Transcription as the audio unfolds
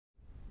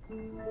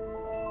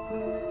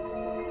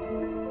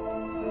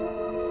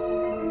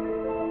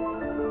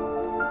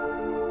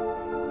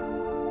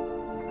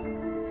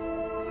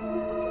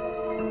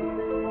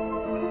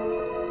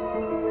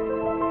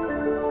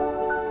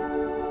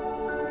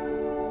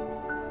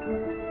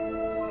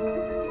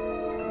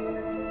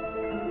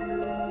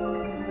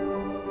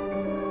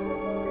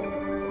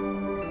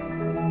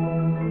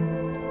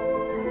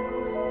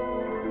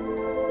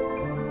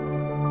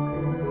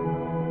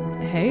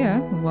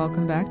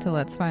Welcome back to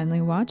Let's Finally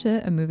Watch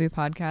It, a movie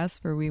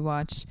podcast where we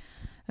watch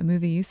a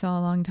movie you saw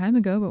a long time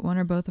ago, but one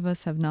or both of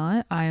us have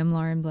not. I am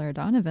Lauren Blair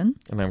Donovan.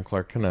 And I'm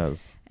Clark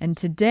Canez. And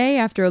today,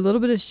 after a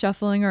little bit of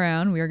shuffling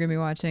around, we are going to be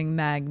watching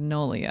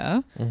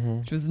Magnolia,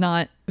 which was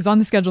on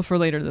the schedule for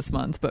later this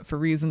month, but for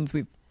reasons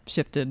we've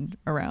shifted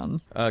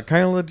around.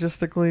 Kind of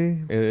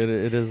logistically,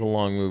 it is a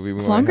long movie.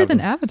 It's longer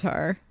than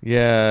Avatar.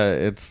 Yeah,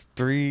 it's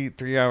 3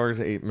 hours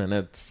 8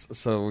 minutes.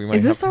 So we might.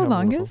 Is this our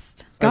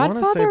longest?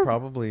 Godfather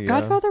probably. Yeah.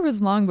 Godfather was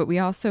long, but we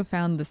also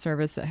found the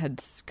service that had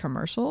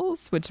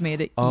commercials, which made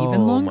it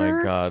even longer. Oh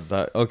my god!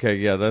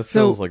 That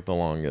feels like the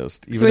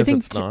longest, even if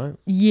it's not.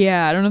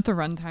 Yeah, I don't know if the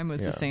runtime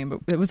was the same,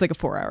 but it was like a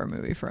 4-hour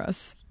movie for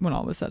us when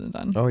all was said and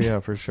done. Oh yeah,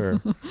 for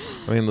sure.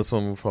 I mean, this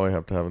one will probably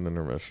have to have an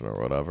intermission or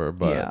whatever,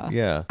 but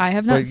yeah. I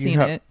have not seen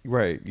it.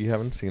 Right, you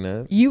haven't seen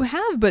it. You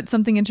have, but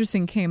something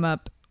interesting came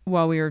up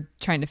while we were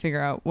trying to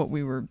figure out what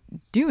we were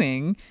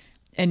doing.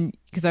 And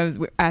because I was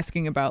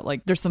asking about,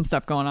 like, there's some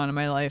stuff going on in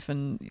my life,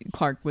 and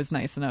Clark was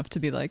nice enough to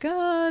be like,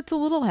 it's a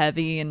little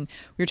heavy. And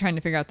we were trying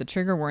to figure out the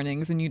trigger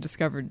warnings, and you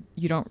discovered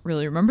you don't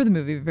really remember the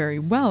movie very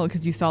well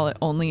because you saw it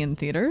only in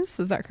theaters.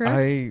 Is that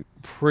correct? I'm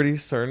pretty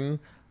certain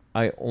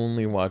I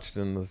only watched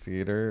it in the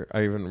theater.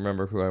 I even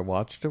remember who I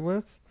watched it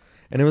with.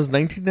 And it was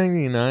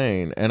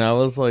 1999, and I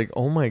was like,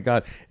 oh my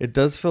god, it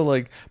does feel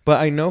like,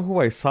 but I know who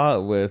I saw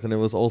it with, and it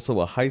was also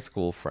a high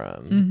school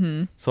friend.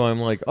 Mm-hmm. So I'm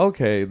like,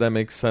 okay, that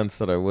makes sense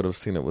that I would have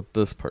seen it with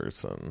this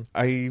person.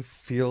 I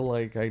feel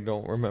like I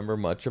don't remember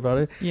much about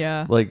it.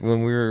 Yeah. Like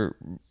when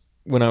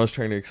I was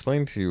trying to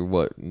explain to you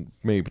what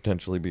may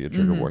potentially be a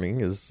trigger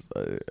warning is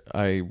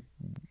I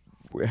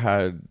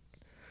had...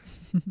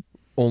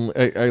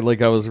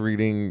 I was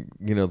reading,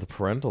 the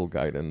parental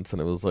guidance,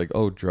 and it was like,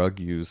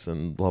 drug use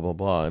and blah blah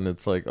blah, and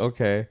it's like,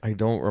 okay, I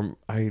don't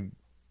I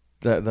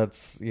don't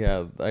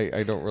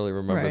really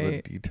remember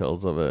the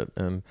details of it,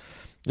 and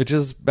it's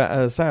just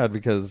sad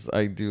because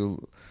it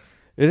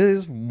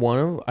is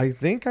I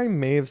think I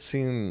may have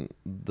seen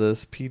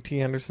this P.T.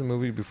 Anderson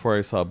movie before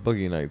I saw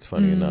Boogie Nights,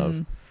 funny enough,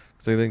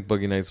 because I think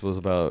Boogie Nights was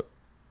about,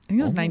 I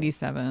think it was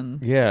 97.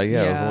 Yeah,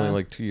 it was only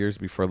like 2 years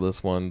before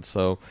this one,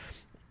 so.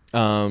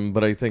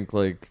 But I think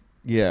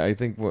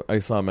I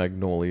saw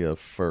Magnolia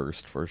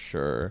first for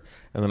sure,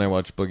 and then I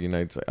watched Boogie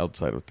Nights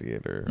outside of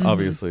theater,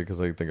 obviously, because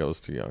I think I was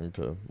too young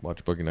to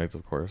watch Boogie Nights,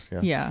 of course.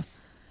 Yeah,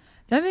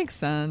 that makes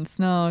sense.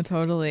 No,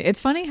 totally.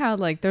 It's funny how,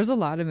 like, there's a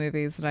lot of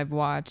movies that I've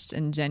watched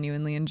and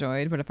genuinely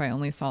enjoyed, but if I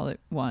only saw it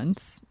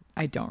once,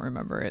 I don't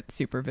remember it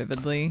super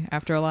vividly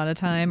after a lot of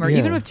time. Or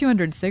even with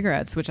 200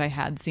 Cigarettes, which I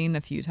had seen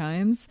a few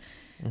times.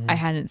 I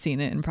hadn't seen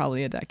it in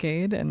probably a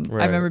decade, and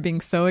I remember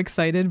being so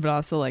excited, but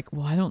also like,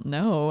 well, I don't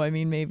know. I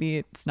mean, maybe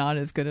it's not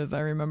as good as I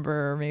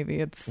remember, or maybe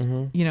it's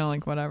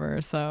like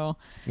whatever. So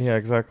yeah,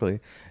 exactly.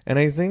 And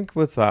I think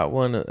with that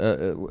one,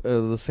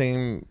 the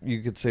same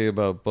you could say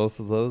about both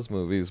of those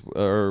movies,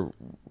 or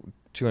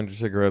 200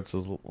 Cigarettes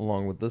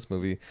along with this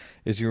movie,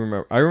 is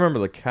I remember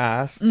the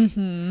cast.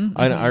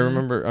 I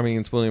remember, I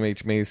mean, it's William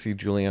H. Macy,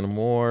 Julianne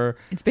Moore.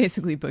 It's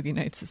basically Boogie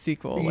Nights, a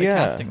sequel, like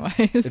casting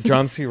wise.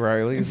 John C.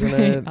 Reilly's in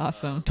it.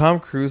 Awesome. Tom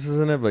Cruise is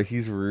in it, but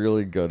he's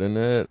really good in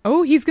it.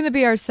 Oh, he's going to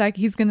be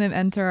he's going to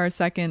enter our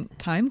second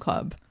time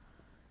club.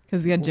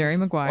 Because we had Jerry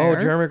Maguire.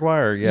 Oh, Jerry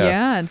Maguire, yeah.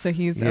 Yeah, and so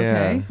he's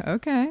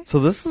okay. So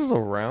this is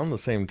around the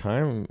same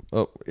time,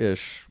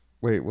 ish.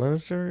 Wait, when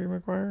is Jerry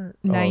Maguire?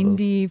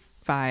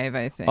 95,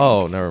 I think.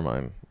 Oh, never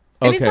mind.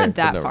 I mean, it's not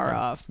that far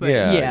off, but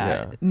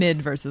yeah,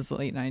 mid versus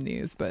late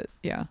 90s, but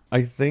yeah.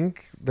 I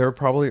think there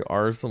probably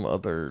are some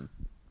other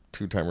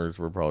two-timers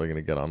we're probably going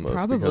to get on this.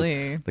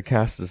 Probably. Because the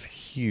cast is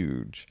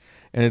huge,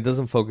 and it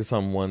doesn't focus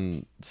on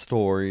one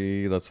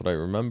story. That's what I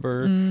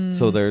remember.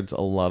 So there's a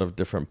lot of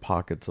different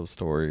pockets of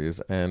stories,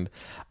 and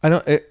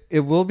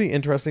it will be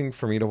interesting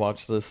for me to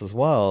watch this as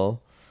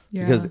well.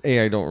 Yeah. Because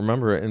A, I don't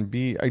remember it, and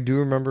B, I do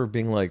remember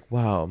being like,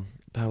 wow,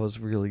 that was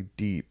really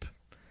deep.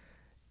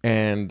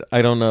 And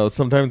I don't know,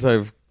 sometimes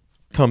I've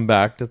come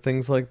back to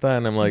things like that,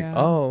 and I'm like,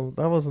 oh,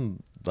 that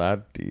wasn't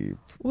that deep.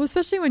 Well,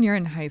 especially when you're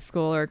in high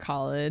school or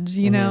college,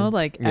 you know,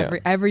 like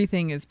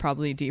everything is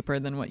probably deeper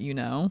than what you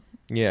know.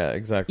 Yeah,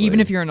 exactly.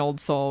 Even if you're an old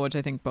soul, which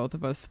I think both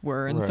of us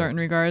were in certain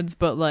regards.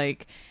 But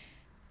like,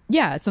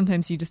 yeah,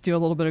 sometimes you just do a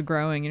little bit of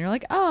growing, and you're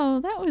like, oh,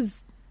 that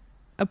was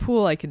a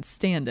pool I could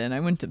stand in. I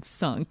wouldn't have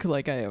sunk.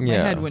 Like my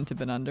head wouldn't have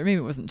been under. Maybe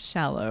it wasn't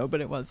shallow,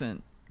 but it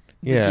wasn't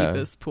the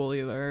deepest pool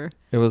either.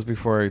 It was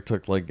before I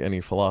took like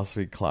any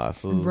philosophy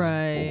classes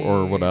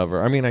or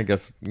whatever. I mean, I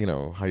guess,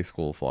 high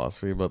school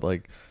philosophy, but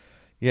like,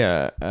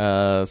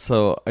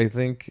 so I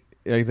think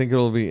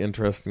it'll be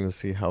interesting to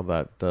see how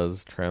that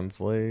does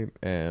translate.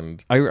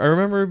 And I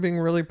remember it being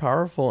really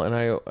powerful,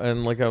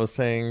 and like I was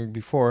saying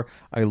before,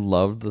 I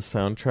loved the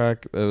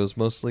soundtrack. It was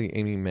mostly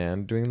Amy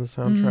Mann doing the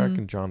soundtrack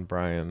and John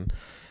Bryan.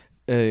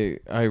 I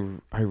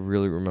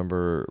really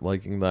remember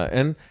liking that,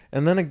 and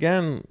then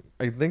again,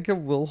 I think it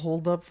will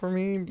hold up for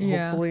me,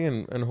 hopefully,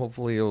 and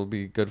hopefully it will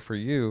be good for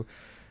you,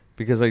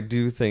 because I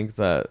do think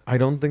that I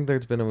don't think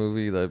there's been a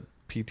movie that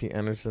P.T.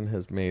 Anderson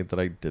has made that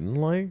I didn't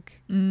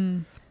like.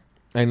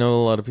 I know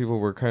a lot of people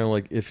were kind of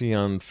like iffy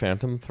on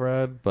Phantom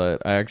Thread,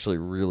 but I actually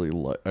really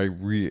like.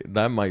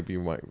 That might be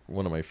one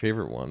of my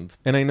favorite ones.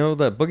 And I know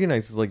that Boogie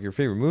Nights is like your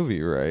favorite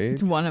movie, right?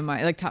 It's one of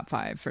my like top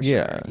 5 for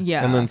Yeah. sure.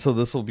 Yeah. And then so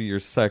this will be your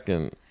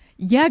second.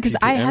 Yeah, because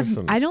P.T.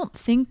 Anderson. I don't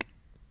think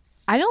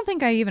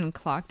I even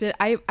clocked it.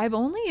 I've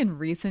only in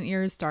recent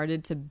years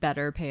started to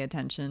better pay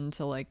attention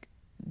to like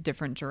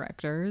different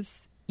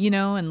directors,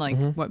 and like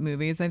what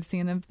movies I've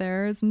seen of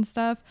theirs and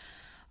stuff.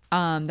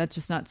 That's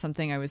just not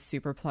something I was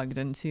super plugged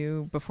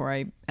into before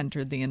I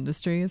entered the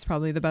industry, is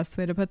probably the best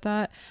way to put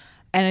that.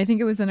 And I think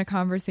it was in a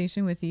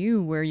conversation with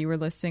you where you were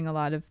listing a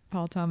lot of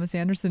Paul Thomas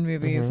Anderson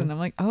movies, and I'm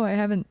like, oh,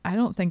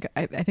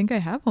 I think I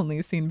have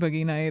only seen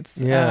Boogie Nights.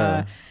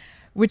 Yeah.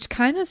 Which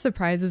kind of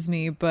surprises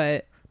me,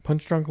 but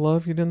Punch Drunk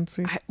Love you didn't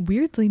see?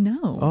 weirdly, no.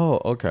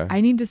 Oh, okay.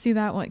 I need to see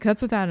that one, 'cause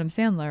that's with Adam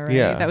Sandler, right?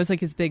 Yeah. That was like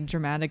his big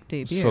dramatic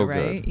debut, So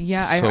right? good.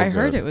 Yeah, So I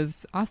heard good. it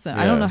was awesome.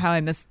 Yeah. I don't know how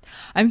I missed.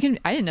 I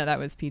didn't know that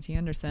was P.T.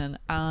 Anderson.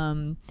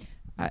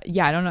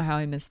 Yeah, I don't know how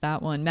I missed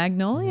that one.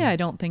 Magnolia, I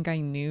don't think I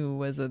knew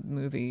was a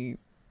movie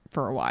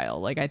for a while.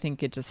 Like, I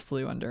think it just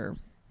flew under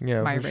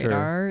my for radar.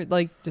 Sure.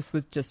 Like, just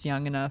was just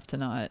young enough to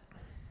not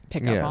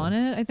pick Yeah. up on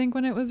it, I think,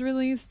 when it was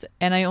released.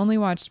 And I only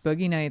watched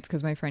Boogie Nights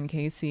because my friend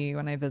Casey,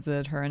 when I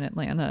visited her in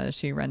Atlanta,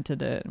 she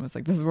rented it and was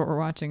like, this is what we're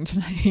watching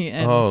tonight.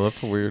 And, Oh,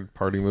 that's a weird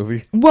party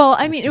movie. well,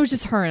 I mean, it was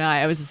just her and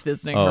I was just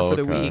visiting her for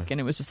the okay. week,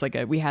 and it was just like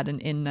we had an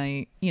in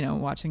night,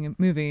 watching a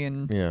movie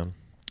and Yeah.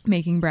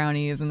 making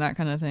brownies and that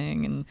kind of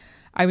thing. And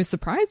I was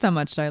surprised how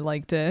much I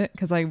liked it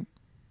because I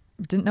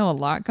didn't know a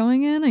lot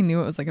going in. I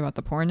knew it was like about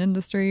the porn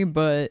industry,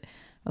 but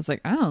I was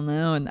like, I don't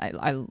know. And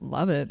I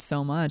love it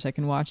so much. I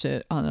can watch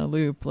it on a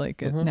loop.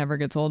 Like, it never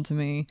gets old to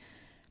me.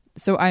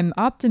 So I'm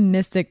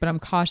optimistic, but I'm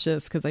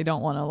cautious because I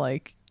don't want to,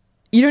 like,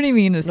 you know what I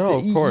mean? No,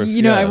 of course.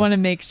 I want to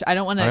make sure, I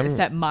don't want to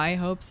set my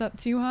hopes up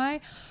too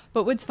high.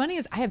 But what's funny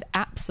is I have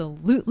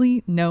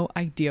absolutely no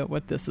idea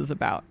what this is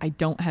about. I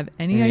don't have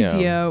any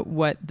idea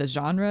what the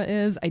genre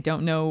is. I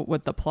don't know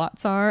what the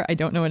plots are. I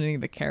don't know what any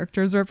of the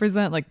characters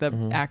represent, like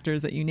the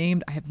actors that you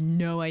named. I have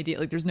no idea.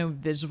 Like, there's no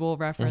visual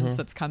reference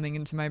that's coming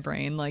into my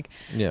brain. Like,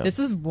 this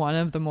is one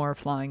of the more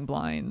flying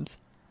blind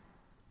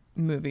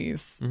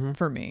movies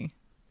for me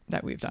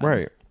that we've done.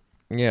 Right.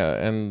 Yeah,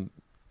 and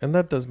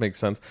that does make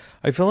sense.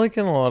 I feel like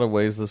in a lot of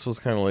ways this was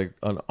kind of like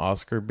an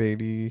Oscar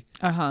baity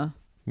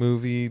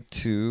movie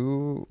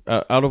too.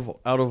 Out of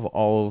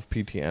all of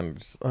P.T.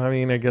 Anderson, I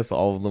mean, I guess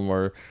all of them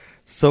are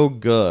so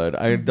good.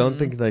 I don't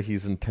think that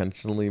he's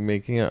intentionally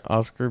making it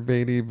Oscar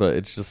baity, but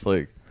it's just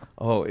like,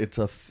 oh, it's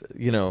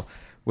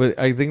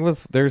I think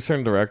there's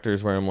certain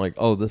directors where I'm like,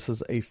 oh, this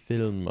is a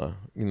film.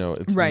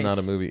 It's not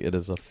a movie. It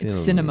is a film.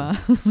 It's cinema.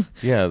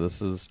 Yeah,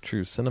 this is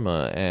true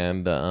cinema,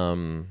 and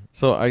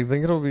so I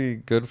think it'll be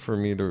good for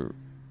me to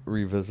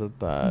revisit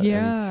that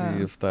and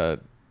see if that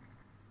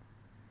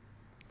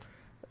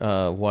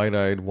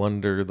wide-eyed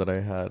wonder that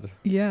I had.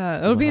 Yeah,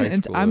 it'll be.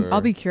 schooler.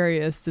 I'll be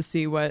curious to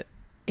see what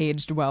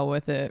aged well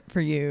with it for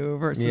you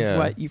versus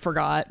what you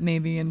forgot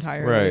maybe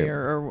entirely, Right.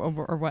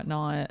 or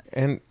whatnot.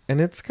 And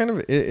it's kind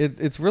of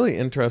it's really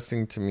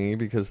interesting to me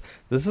because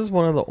this is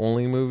one of the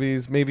only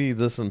movies, maybe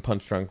this and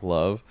Punch Drunk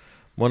Love,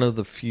 one of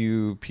the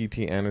few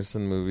P.T.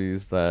 Anderson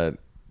movies that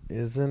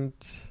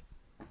isn't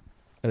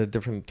at a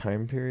different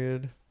time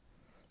period.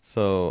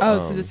 So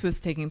so this was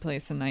taking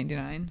place in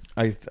 99.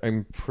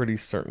 I'm pretty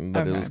certain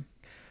that it was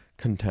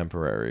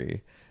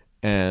contemporary,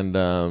 and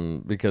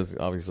because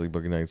obviously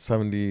Boogie Nights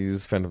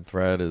 70s, Phantom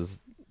Thread is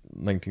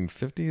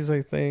 1950s,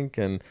 I think,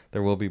 and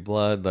There Will Be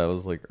Blood, that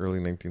was like early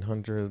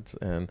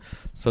 1900s, and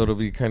so it'll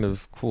be kind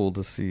of cool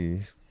to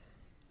see.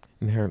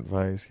 Inherent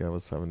Vice,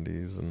 was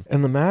 70s,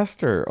 and The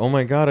Master. Oh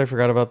my God, I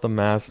forgot about The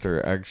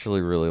Master. I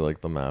actually really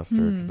like The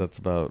Master because that's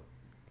about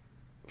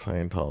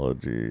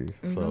Scientology.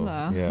 So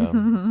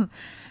yeah.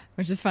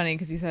 Which is funny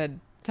because you said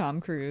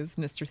Tom Cruise,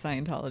 Mr.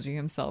 Scientology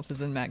himself,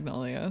 is in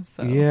Magnolia.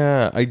 So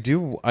yeah,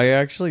 I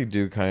actually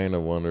do kind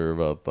of wonder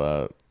about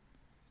that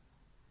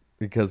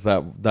because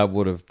that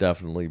would have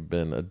definitely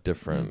been a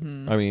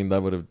different. I mean,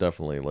 that would have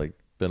definitely like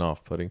been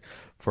off-putting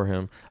for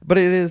him. But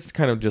it is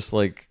kind of just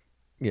like,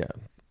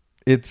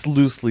 it's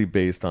loosely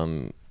based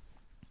on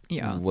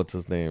what's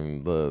his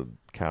name, the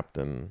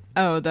captain.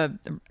 Oh, the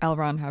L.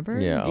 Ron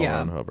Hubbard. Yeah, L.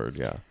 Ron Hubbard.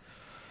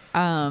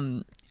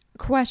 Yeah.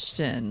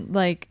 Question,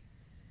 like,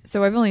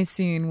 so I've only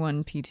seen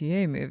one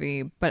PTA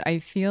movie, but I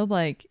feel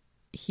like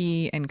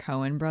he and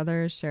Coen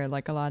brothers share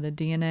like a lot of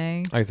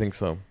DNA. I think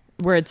so.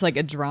 Where it's like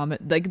a drama,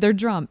 like they're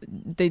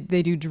they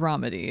do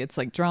dramedy. It's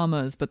like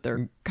dramas, but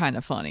they're kind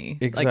of funny,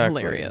 Exactly. like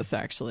hilarious,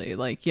 actually.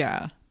 Like,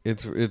 yeah,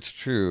 it's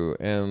true,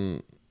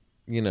 and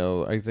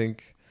I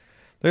think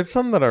there's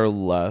some that are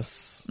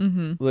less.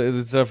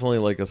 It's definitely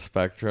like a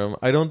spectrum.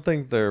 I don't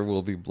think There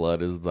Will Be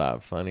Blood is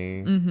that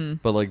funny,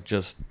 but like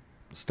just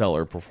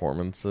stellar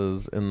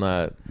performances in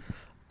that.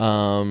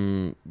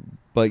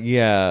 But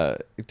yeah,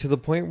 to the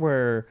point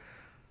where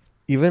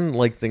even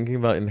like thinking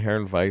about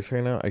Inherent Vice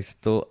right now,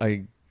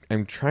 I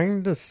I'm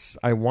trying to.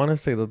 I want to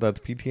say that that's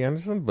P.T.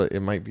 Anderson, but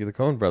it might be the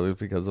Coen Brothers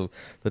because of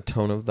the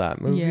tone of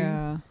that movie.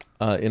 Yeah.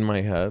 In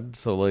my head,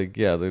 so like,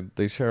 yeah,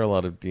 they share a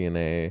lot of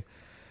DNA.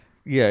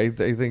 Yeah, I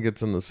think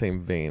it's in the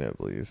same vein,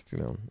 at least.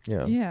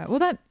 Yeah. Yeah. Well,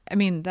 that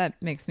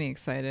makes me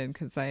excited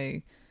because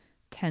I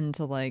tend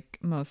to like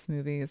most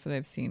movies that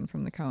I've seen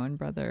from the Coen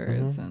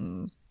Brothers,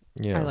 and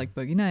Yeah. I like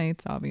Boogie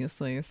Nights,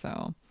 obviously.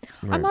 So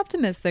Right. I'm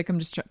optimistic. I'm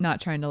just not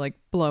trying to like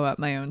blow up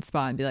my own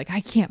spot and be like, I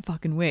can't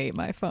fucking wait,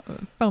 my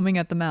foaming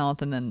at the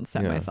mouth, and then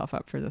set Yeah. myself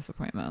up for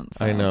disappointment.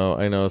 So. I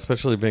know,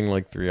 especially being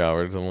like 3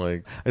 hours. I'm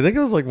like, I think it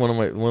was like one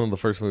of the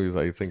first movies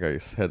I think I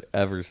had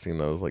ever seen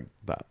that was like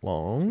that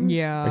long.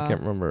 Yeah. I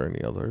can't remember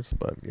any others,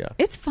 but yeah.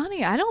 It's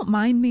funny. I don't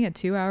mind me a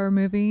 2-hour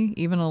movie,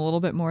 even a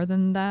little bit more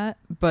than that.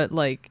 But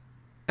like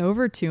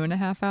over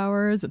 2.5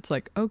 hours, it's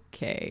like,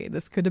 okay,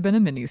 this could have been a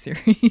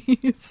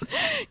miniseries.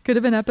 Could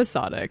have been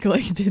episodic.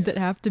 Like, did that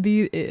have to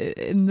be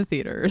in the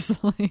theaters?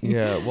 Like,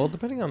 Yeah, well,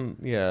 depending on,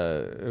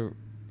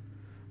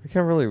 I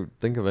can't really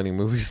think of any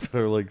movies that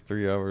are like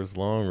 3 hours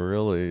long,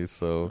 really.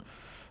 So,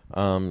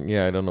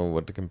 yeah, I don't know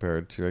what to compare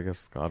it to. I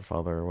guess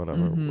Godfather or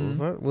whatever.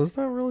 Was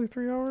that really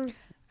 3 hours?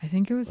 I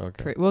think it was.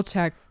 Okay. We'll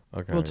check.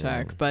 Okay, We'll yeah.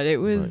 check. But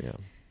it was. But,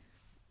 yeah.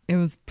 It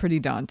was pretty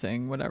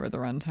daunting, whatever the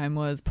runtime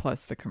was,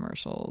 plus the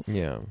commercials.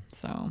 Yeah.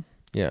 So.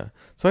 Yeah.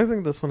 So I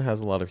think this one has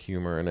a lot of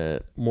humor in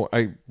it. What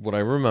I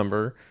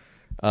remember,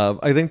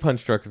 I think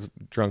Punch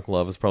Drunk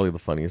Love is probably the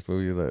funniest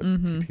movie that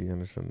P.T.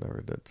 Anderson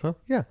ever did. So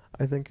yeah,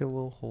 I think it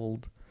will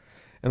hold.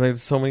 And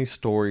there's so many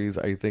stories.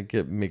 I think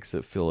it makes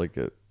it feel like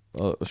a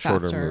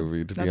shorter Faster.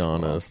 movie, to That's be cool.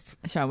 honest.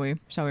 Shall we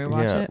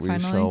watch Yeah, it we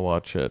finally? shall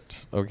watch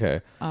it.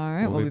 Okay. All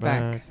right, we'll be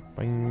back.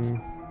 Bye.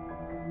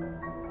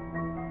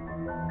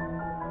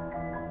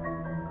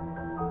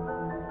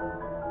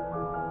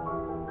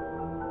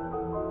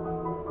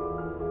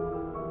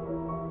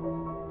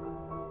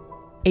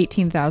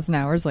 18,000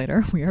 hours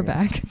later, we are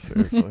back.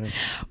 Seriously.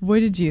 What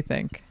did you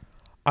think?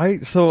 I'm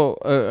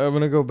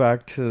gonna go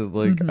back to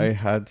like I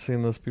had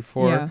seen this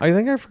before. Yeah. I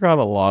think I forgot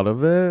a lot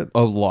of it,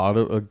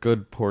 a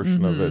good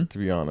portion of it, to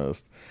be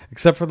honest,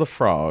 except for the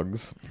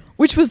frogs.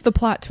 Which was the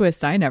plot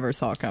twist I never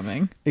saw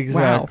coming.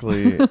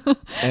 Exactly. Wow. That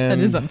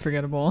And is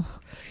unforgettable.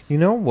 you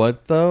know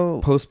what though?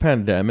 Post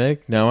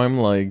pandemic, now I'm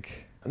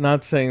like,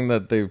 not saying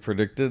that they've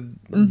predicted,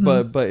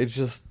 but it's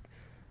just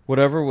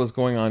whatever was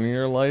going on in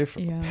your life,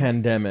 Yeah.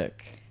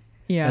 pandemic.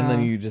 Yeah. And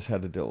then you just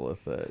had to deal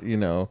with it,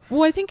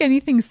 Well, I think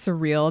anything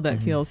surreal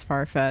that feels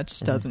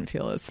far-fetched doesn't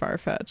feel as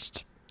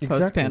far-fetched Exactly.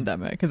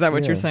 post-pandemic. Is that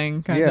what Yeah. you're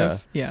saying, kind Yeah.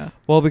 of? Yeah.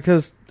 Well,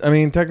 because I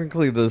mean,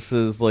 technically, this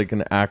is like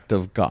an act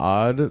of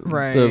God,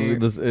 Right.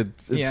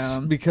 It's Yeah.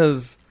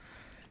 because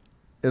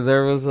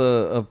there was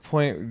a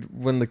point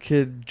when the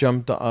kid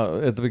jumped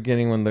at the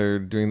beginning when they're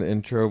doing the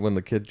intro, when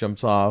the kid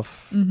jumps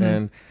off,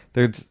 and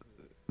there's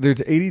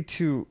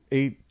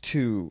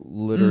 82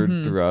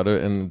 littered throughout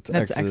it, and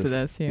That's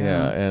Exodus, yeah.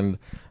 Yeah, and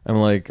I'm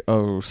like,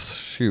 oh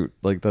shoot,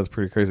 like that's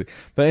pretty crazy.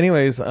 But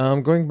anyways,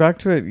 going back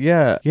to it,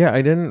 yeah,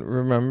 I didn't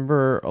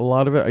remember a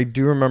lot of it. I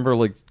do remember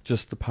like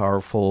just the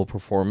powerful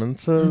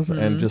performances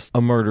and just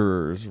a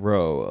murderer's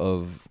row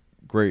of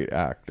great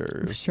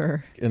actors.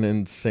 Sure. An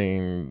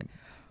insane.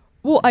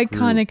 Well,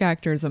 iconic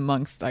actors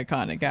amongst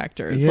iconic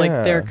actors. Like,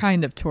 Yeah. they're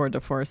kind of tour de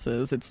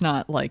forces. It's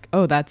not like,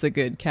 oh, that's a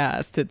good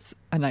cast. It's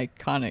an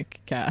iconic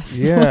cast.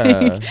 Yeah.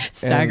 Like,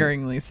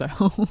 staggeringly so.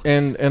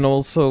 And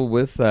also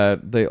with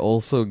that, they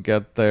also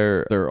get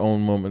their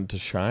own moment to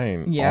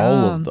shine. Yeah.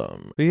 All of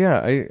them. But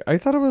yeah, I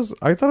thought it was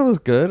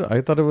good.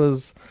 I thought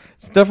it's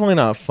definitely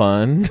not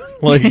fun.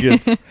 Like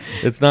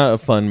it's not a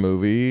fun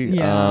movie.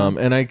 Yeah.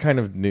 And I kind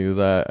of knew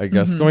that, I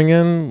guess, going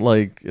in,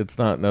 like it's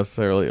not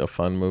necessarily a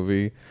fun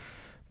movie.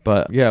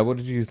 But yeah, what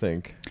did you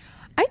think?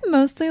 I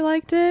mostly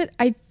liked it.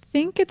 I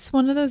think it's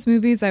one of those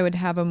movies I would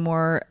have a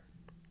more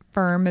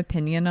firm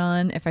opinion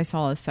on if I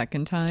saw a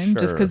second time,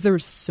 just Sure. because there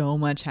was so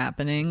much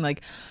happening.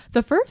 Like,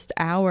 the first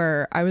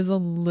hour, I was a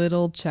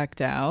little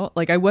checked out.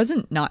 Like, I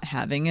wasn't not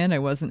having it. I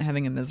wasn't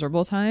having a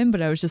miserable time,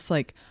 but I was just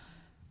like,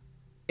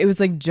 it was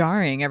like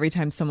jarring every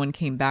time someone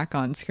came back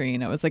on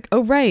screen. I was like,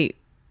 oh, right.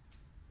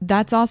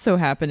 That's also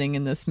happening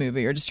in this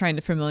movie, or just trying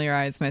to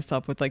familiarize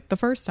myself with like the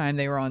first time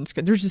they were on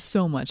screen. There's just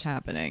so much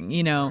happening,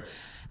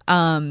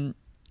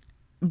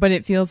 but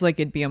it feels like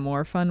it'd be a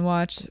more fun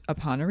watch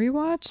upon a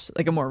rewatch,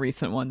 like a more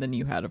recent one than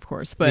you had, of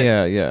course. But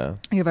yeah.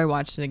 if I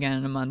watched it again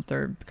in a month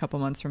or a couple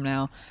months from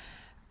now,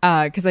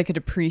 because I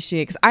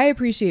appreciate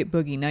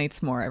Boogie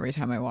Nights more every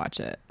time I watch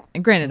it.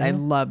 And granted, I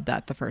loved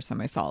that the first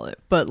time I saw it,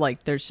 but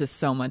like there's just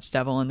so much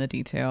devil in the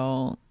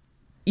detail.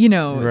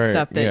 Right,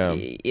 Stuff that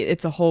yeah.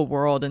 it's a whole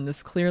world, and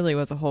this clearly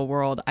was a whole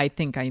world. I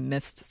think I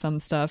missed some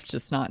stuff,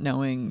 just not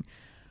knowing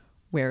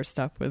where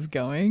stuff was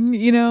going,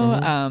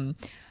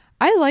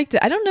 I liked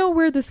it. I don't know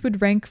where this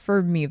would rank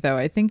for me, though.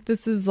 I think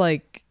this is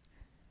like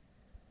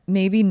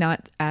maybe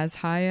not as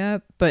high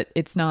up, but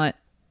it's not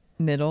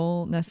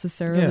middle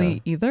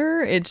necessarily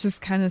either. It's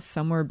just kind of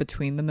somewhere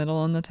between the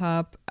middle and the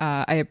top.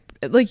 I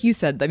like you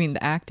said, I mean,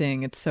 the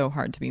acting, it's so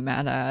hard to be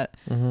mad at.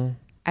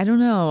 I don't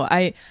know.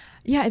 I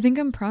think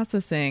I'm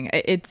processing.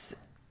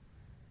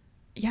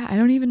 Yeah, I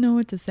don't even know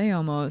what to say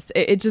almost.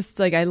 It just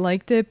like I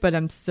liked it, but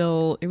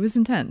it was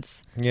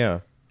intense.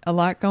 Yeah. A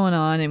lot going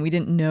on, and we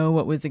didn't know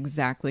what was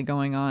exactly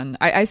going on.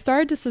 I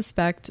started to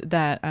suspect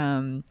that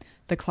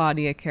the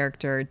Claudia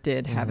character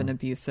did have an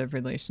abusive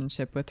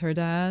relationship with her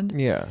dad.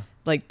 Yeah.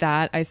 Like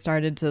that, I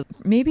started to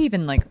maybe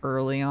even like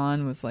early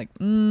on was like,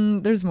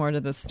 there's more to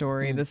this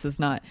story. This is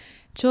not,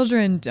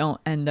 children don't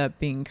end up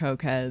being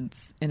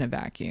cokeheads in a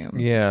vacuum.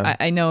 Yeah.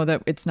 I know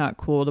that it's not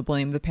cool to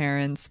blame the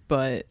parents,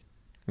 but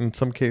In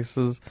some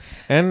cases,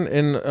 and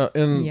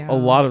in yeah. a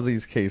lot of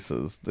these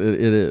cases, it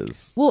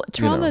is. Well,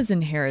 trauma is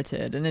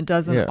inherited, and it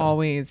doesn't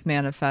always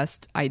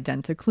manifest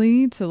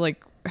identically to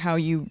like how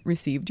you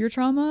received your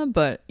trauma,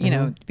 but you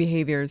know,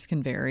 behaviors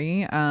can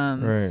vary.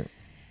 Right.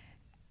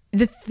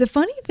 The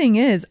funny thing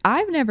is,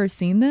 I've never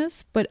seen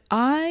this, but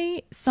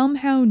I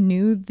somehow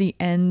knew the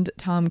end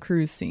Tom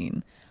Cruise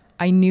scene.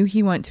 I knew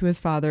he went to his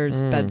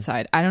father's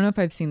bedside. I don't know if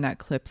I've seen that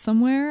clip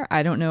somewhere.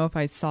 I don't know if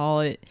I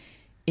saw it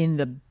in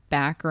the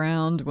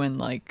background when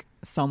like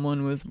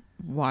someone was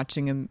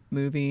watching a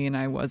movie and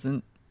I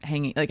wasn't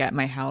hanging like at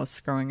my house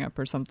growing up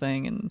or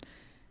something, and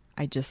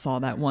I just saw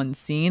that one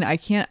scene. I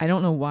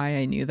don't know why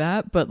I knew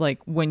that, but like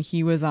when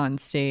he was on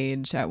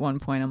stage at one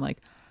point, I'm like,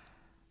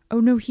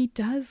 oh no, he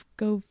does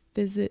go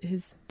visit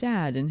his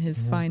dad in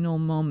his final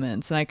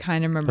moments. And I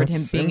kind of remembered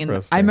him being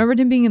I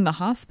remembered him being in the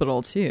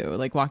hospital too,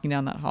 like walking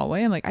down that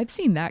hallway. I'm like, I've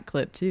seen that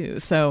clip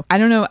too. So I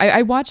don't know.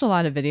 I watch a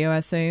lot of video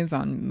essays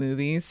on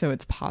movies, so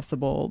it's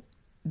possible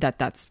that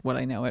that's what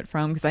I know it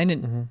from, because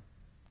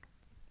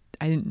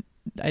I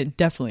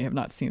definitely have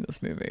not seen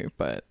this movie,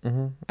 but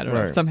I don't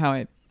know. Somehow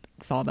I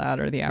saw that,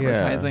 or the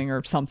advertising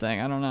or something.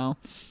 I don't know.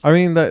 I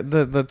mean,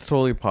 that's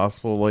totally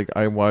possible. Like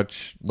I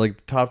watch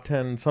like top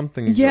 10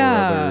 something or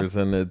others,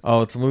 and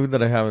it's a movie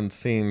that I haven't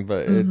seen,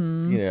 but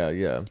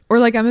yeah. Or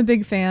like I'm a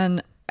big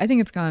fan. I think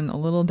it's gone a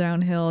little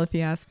downhill if you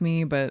ask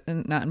me, but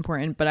not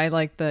important. But I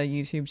like the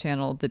YouTube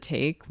channel The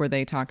Take, where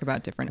they talk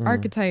about different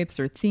archetypes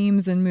or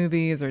themes in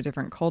movies or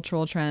different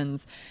cultural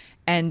trends.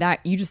 And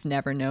that you just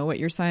never know what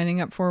you're signing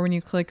up for when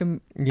you click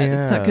them.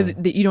 Yeah. Because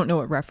you don't know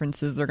what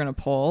references they're going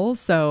to pull.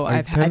 So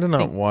I tend to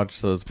not watch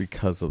those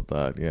because of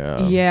that.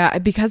 Yeah. Yeah.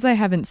 Because I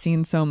haven't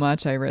seen so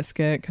much, I risk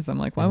it. Because I'm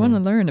like, well, I want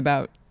to learn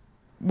about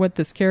what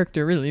this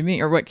character really mean,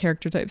 or what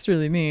character types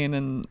really mean.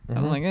 And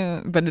I'm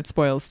like, but it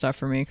spoils stuff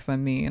for me because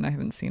I'm me and I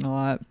haven't seen a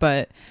lot.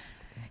 But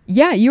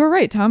yeah, you were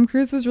right. Tom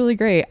Cruise was really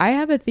great. I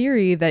have a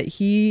theory that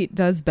he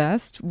does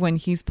best when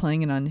he's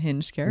playing an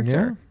unhinged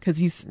character, because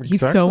he's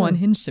so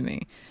unhinged to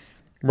me.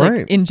 Like,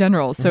 right. In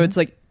general. So it's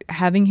like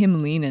having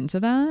him lean into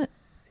that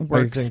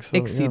works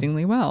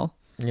exceedingly well.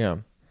 Yeah.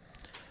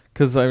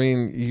 Because I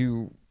mean,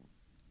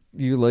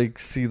 you like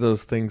see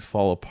those things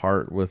fall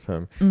apart with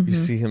him. You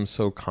see him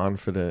so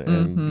confident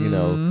and, you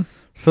know,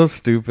 so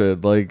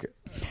stupid. Like,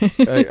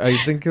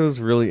 I think it was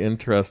really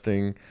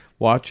interesting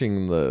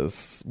watching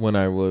this when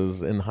I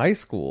was in high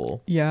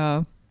school.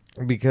 Yeah.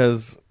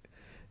 Because,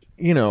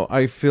 you know,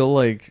 I feel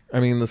like,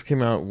 I mean, this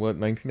came out, what,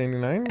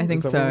 1999? I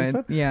think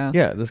so. Yeah.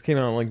 Yeah, this came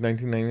out in like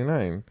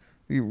 1999.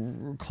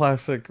 The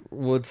classic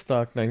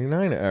Woodstock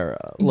 99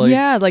 era. Like,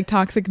 yeah, like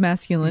toxic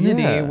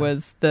masculinity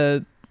was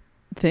the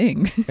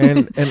thing.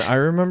 and I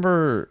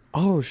remember,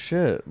 oh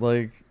shit,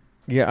 like,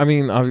 yeah, I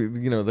mean,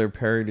 you know, they're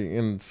parodying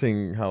and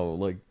seeing how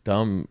like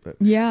dumb,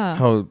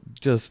 how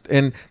just,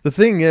 and the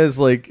thing is,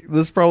 like,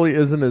 this probably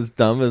isn't as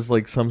dumb as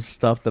like some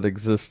stuff that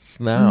exists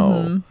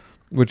now,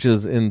 which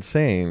is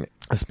insane,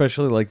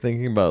 especially like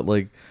thinking about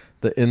like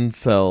the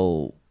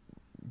incel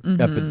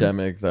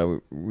epidemic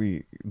that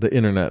the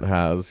internet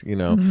has, you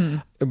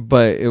know.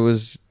 But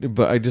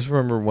I just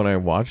remember when I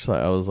watched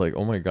that, I was like,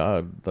 oh my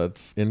god,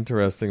 that's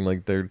interesting.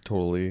 Like, they're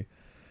totally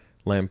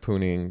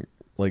lampooning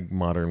like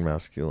modern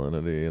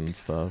masculinity and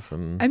stuff.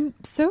 And I'm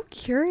so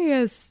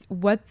curious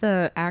what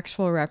the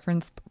actual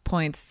reference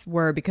points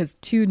were, because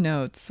two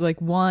notes, like,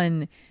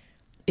 one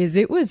is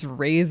it was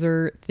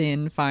razor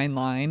thin fine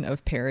line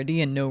of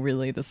parody and no,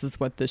 really, this is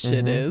what this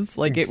shit is.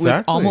 Like, it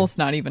was almost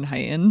not even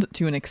heightened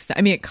to an extent.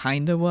 I mean, it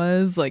kind of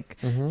was, like,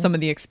 some of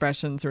the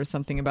expressions or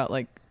something about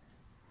like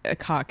a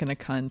cock and a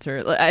cunt,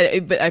 or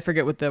but I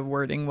forget what the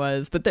wording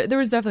was, but there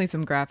was definitely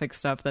some graphic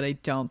stuff that I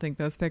don't think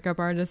those pickup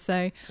artists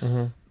say.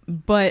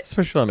 But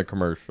especially on a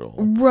commercial,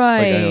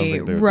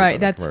 right? Like, right.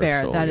 That's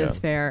fair. That is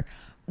fair.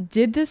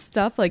 Did this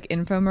stuff, like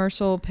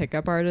infomercial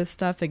pickup artist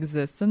stuff,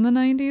 exist in the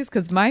 90s?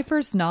 Because my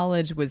first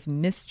knowledge was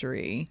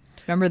Mystery.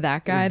 Remember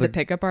that guy, the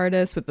pickup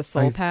artist with the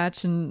soul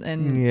patch, and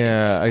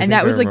yeah, and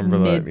that was like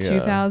mid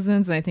 2000s,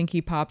 and I think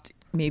he popped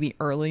maybe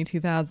early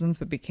 2000s,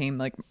 but became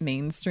like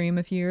mainstream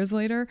a few years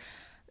later.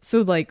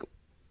 So like,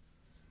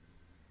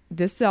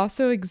 this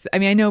also I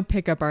mean, I know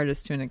pickup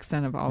artists to an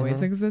extent have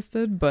always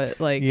existed, but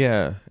like,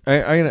 yeah, I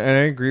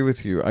agree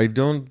with you. I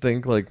don't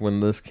think like when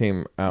this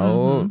came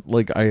out,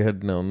 like I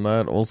had known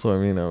that. Also, I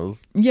mean, I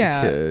was a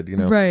kid, you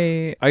know,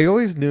 right? I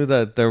always knew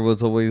that there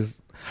was always,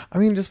 I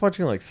mean, just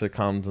watching like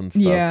sitcoms and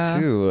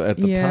stuff too at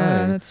the time.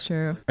 Yeah, that's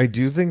true. I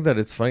do think that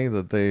it's funny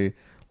that they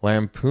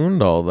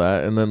lampooned all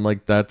that, and then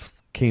like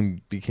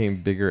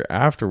became bigger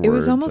afterwards. It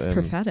was almost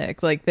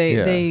prophetic. Like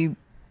they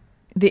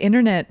the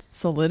internet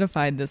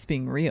solidified this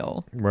being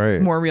real.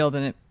 Right. More real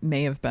than it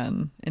may have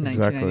been in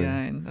Exactly.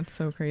 1999. That's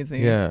so crazy.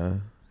 Yeah.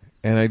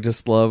 And I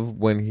just love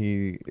when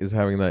he is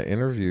having that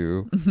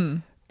interview. Mm-hmm.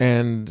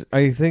 And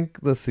I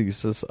think the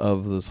thesis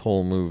of this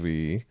whole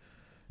movie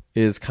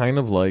is kind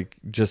of like,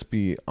 just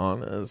be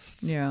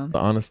honest. Yeah. The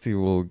honesty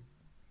will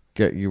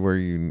get you where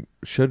you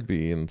should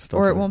be and stuff.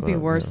 Or it like won't be that,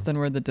 worse yeah. than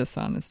where the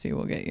dishonesty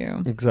will get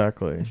you.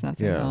 Exactly. If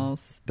nothing Yeah.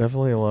 else.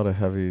 Definitely a lot of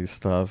heavy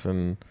stuff.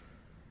 And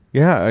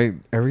yeah,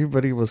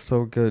 everybody was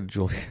so good.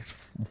 Julianne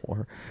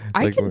Moore.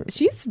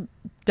 She's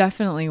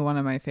definitely one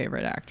of my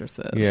favorite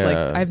actresses. Yeah.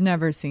 Like, I've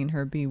never seen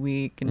her be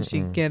weak, and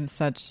she gives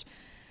such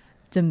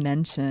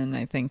dimension,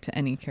 I think, to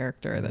any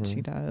character that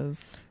she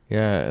does.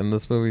 Yeah, and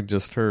this movie,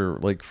 just her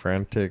like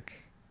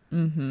frantic,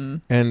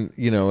 and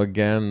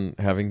again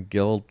having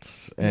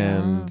guilt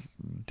and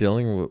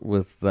dealing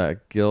with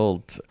that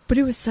guilt. But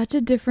it was such a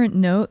different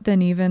note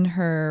than even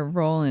her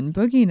role in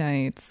Boogie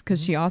Nights,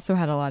 because she also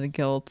had a lot of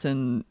guilt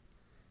and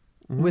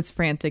was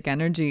frantic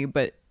energy,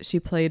 but she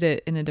played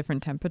it in a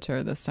different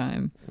temperature this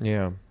time.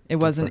 Yeah, it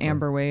wasn't exactly.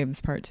 Amber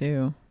Waves Part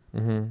 2.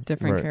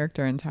 Different Right.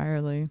 character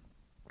entirely.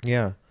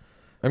 Yeah.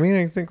 I mean,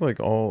 I think like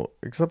all,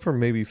 except for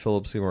maybe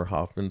Philip Seymour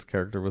Hoffman's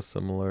character was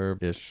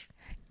similar-ish.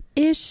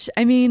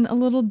 I mean, a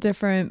little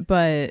different,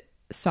 but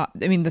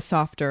the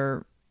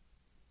softer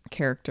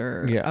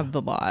character of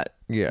the lot.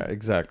 Yeah,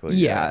 exactly.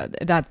 Yeah,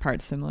 that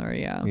part's similar,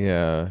 yeah.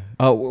 Yeah.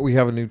 Oh, we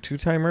have a new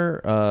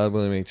two-timer,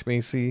 William H.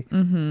 Macy.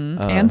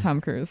 And Tom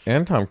Cruise.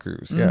 And Tom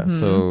Cruise, yeah.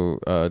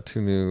 So,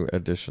 two new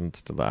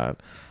additions to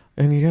that.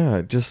 And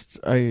yeah, just,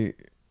 I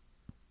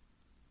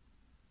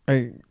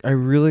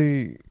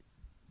really...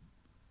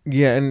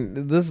 Yeah,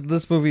 and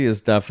this movie is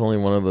definitely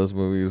one of those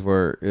movies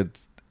where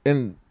it's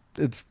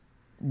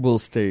will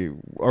stay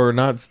or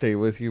not stay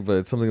with you, but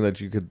it's something that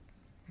you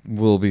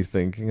will be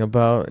thinking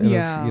about.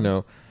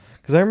 And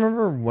because I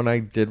remember when I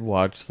did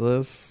watch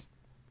this,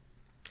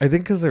 I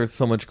think because there's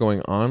so much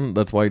going on,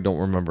 that's why I don't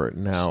remember it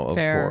now. Of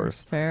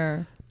course,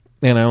 fair.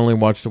 And I only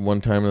watched it one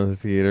time in the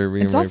theater.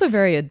 It's also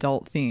very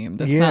adult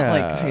themed. It's not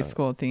like high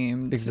school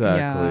themed.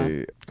 Exactly.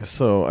 Yeah.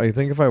 So I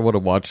think if I would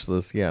have watched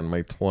this, in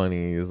my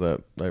 20s,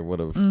 that I would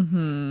have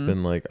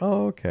been like,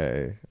 oh,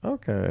 okay, I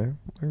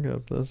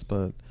get this.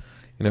 But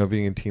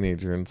being a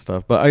teenager and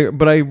stuff.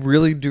 But I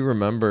really do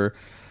remember,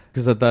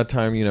 because at that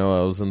time,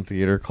 I was in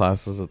theater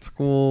classes at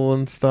school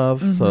and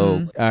stuff.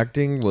 So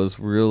acting was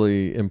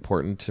really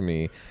important to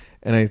me,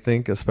 and I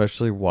think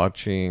especially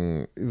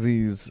watching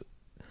these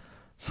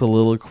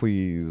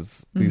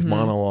soliloquies, these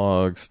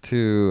monologues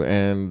too,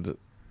 and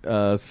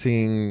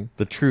seeing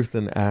the truth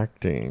in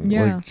acting,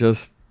 like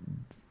just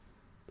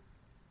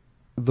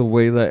the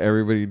way that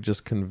everybody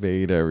just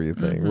conveyed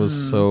everything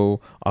was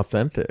so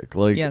authentic.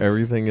 Like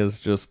everything is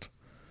just,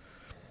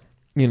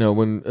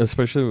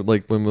 especially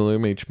like when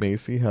William H.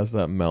 Macy has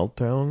that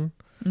meltdown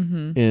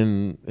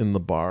in the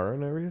bar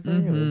and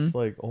everything, and it's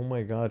like, oh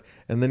my god.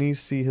 And then you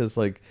see his,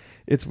 like,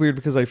 it's weird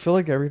because I feel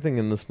like everything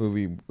in this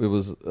movie, it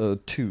was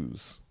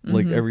twos.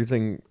 Like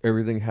everything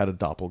had a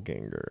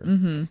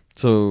doppelganger.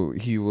 So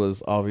he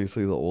was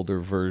obviously the older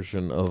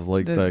version of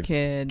like that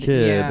kid.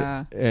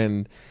 Yeah.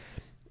 And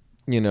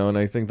and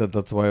I think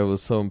that's why it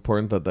was so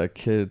important that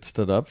kid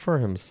stood up for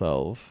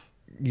himself.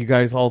 You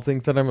guys all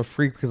think that I'm a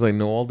freak because I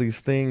know all these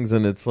things,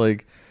 and it's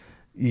like,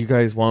 you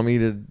guys want me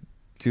to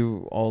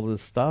do all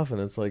this stuff,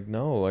 and it's like,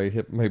 no, I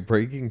hit my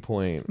breaking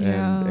point.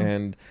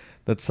 And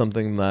that's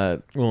something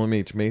that William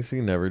H.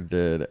 Macy never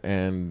did,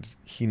 and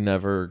he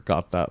never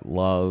got that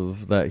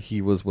love that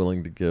he was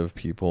willing to give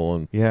people.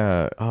 And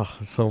very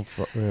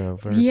powerful.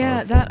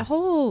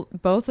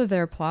 Both of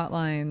their plot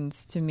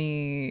lines to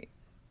me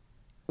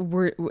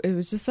it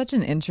was just such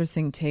an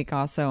interesting take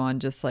also on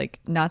just like,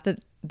 not that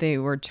they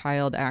were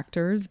child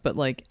actors, but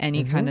like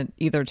any kind of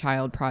either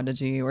child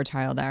prodigy or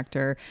child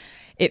actor,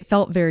 it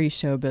felt very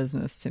show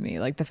business to me.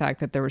 Like the fact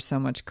that there was so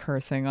much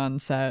cursing on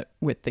set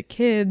with the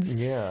kids.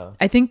 Yeah.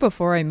 I think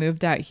before I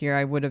moved out here,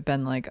 I would have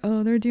been like,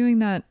 oh, they're doing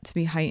that to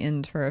be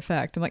heightened for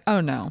effect. I'm like,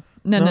 oh no.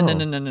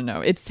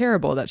 No. It's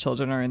terrible that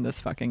children are in this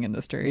fucking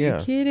industry. Are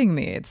you kidding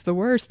me? It's the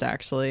worst,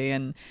 actually.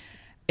 And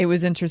it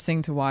was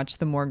interesting to watch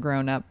the more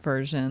grown up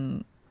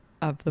version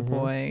of the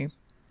boy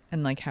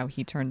and like how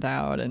he turned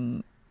out.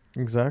 And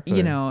exactly,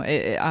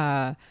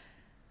 even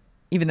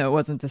though it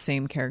wasn't the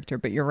same character,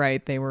 but you're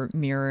right, they were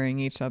mirroring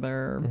each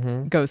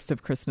other, Ghost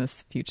of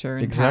Christmas Future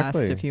and Past,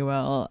 if you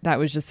will. That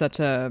was just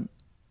such a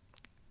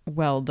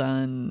well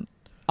done,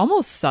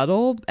 almost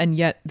subtle and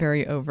yet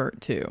very overt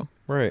too.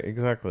 Right,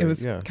 exactly. It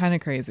was kind of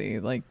crazy,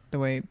 like the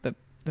way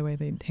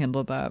they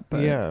handled that.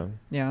 But yeah.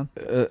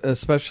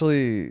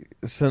 Especially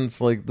since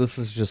like this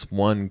is just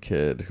one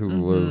kid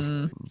who was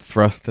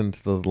thrust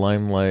into the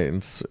limelight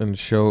and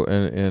shown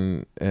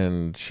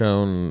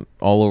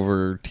all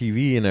over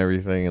TV and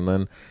everything, and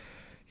then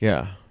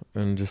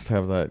and just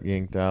have that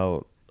yanked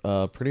out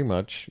pretty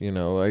much. I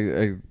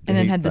and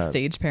then had the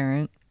stage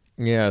parent.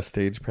 Yeah,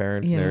 stage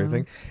parents You and know,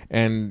 everything.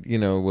 And,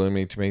 William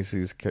H.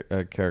 Macy's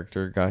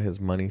character got his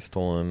money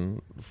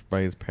stolen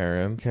by his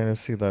parents. Kind of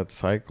see that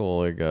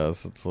cycle, I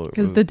guess.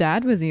 because the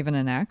dad was even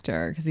an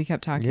actor, because he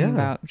kept talking Yeah.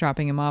 about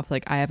dropping him off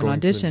like, I have an Going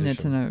to audition,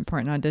 it's an audition.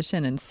 important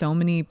audition. And so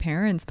many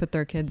parents put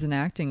their kids in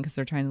acting because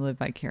they're trying to live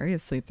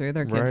vicariously through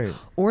their kids, Right.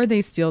 or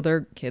they steal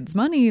their kids'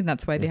 money. And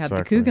that's why they had the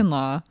Exactly. Coogan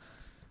law.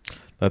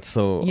 That's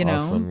so You know?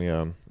 awesome.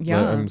 Yeah.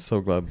 Yeah. I'm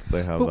so glad that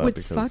they have But that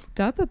what's because fucked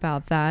up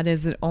about that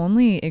is it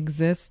only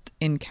exists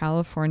in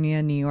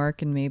California, New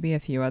York, and maybe a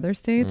few other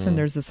states. And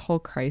there's this whole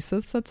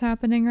crisis that's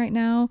happening right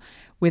now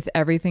with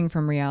everything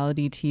from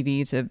reality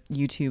TV to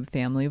YouTube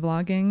family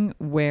vlogging,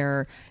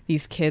 where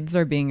these kids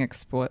are being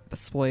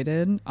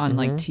exploited on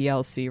like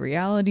TLC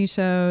reality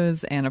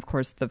shows and, of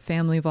course, the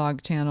family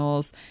vlog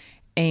channels.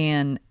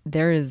 And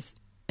there is,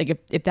 like,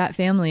 if that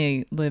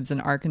family lives in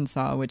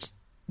Arkansas, which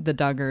the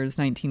Duggars,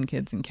 19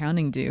 kids and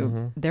counting,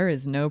 do, there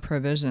is no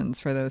provisions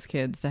for those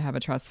kids to have a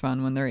trust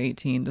fund when they're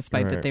 18,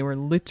 despite that Right. they were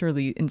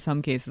literally, in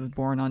some cases,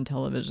 born on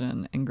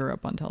television and grew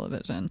up on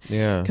television.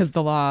 Yeah. Because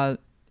the law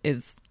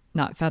is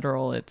not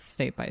federal, it's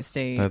state by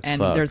state. That and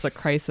sucks. there's a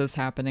crisis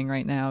happening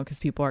right now because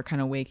people are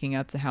kind of waking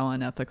up to how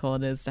unethical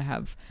it is to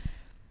have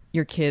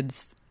your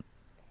kids'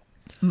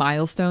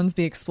 milestones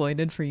be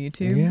exploited for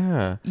YouTube.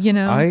 Yeah. You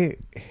know? I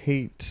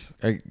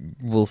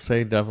will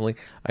say definitely,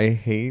 I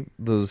hate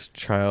those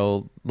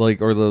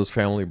or those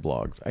family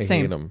blogs. I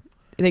Same. hate them.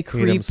 They hate 'em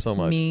creep so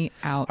much. me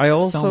out I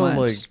also so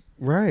much.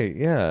 right.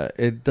 Yeah.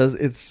 It does.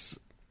 It's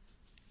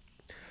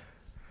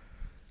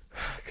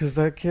because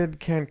that kid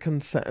can't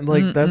consent.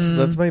 Like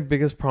that's my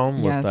biggest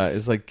problem with Yes. that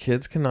is like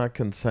kids cannot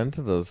consent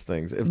to those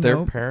things. If their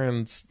Nope.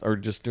 parents are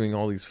just doing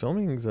all these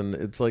filmings and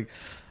it's like,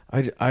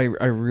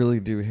 I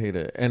really do hate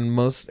it. And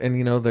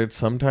there's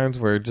sometimes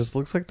where it just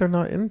looks like they're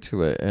not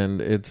into it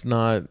and it's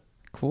not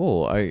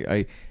cool.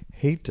 I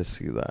hate to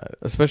see that,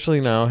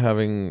 especially now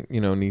having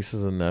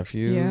nieces and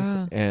nephews.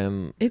 Yeah.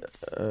 And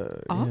It's I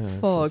awful feel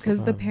so because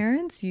the bad.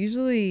 parents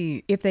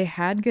usually, if they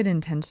had good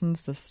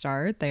intentions to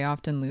start, they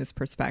often lose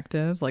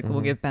perspective. Like,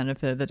 we'll give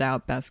benefit of the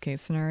doubt, best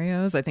case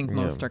scenarios. I think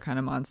most Yeah. are kind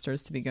of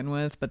monsters to begin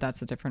with, but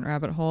that's a different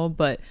rabbit hole.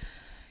 But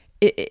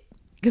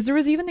because there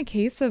was even a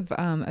case of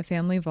a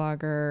family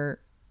vlogger,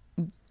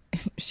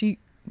 she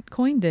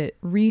coined it,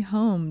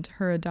 rehomed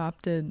her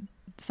adopted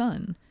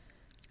son.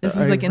 This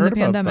was I like in the heard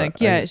about pandemic.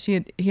 that. Yeah,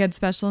 he had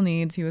special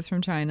needs. He was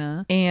from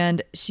China.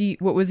 And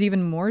what was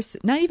even more,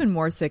 not even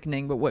more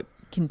sickening, but what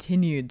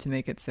continued to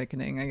make it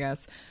sickening, I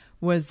guess,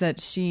 was that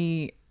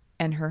she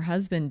and her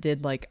husband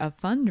did like a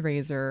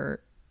fundraiser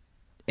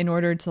in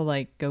order to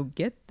like go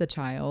get the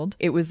child.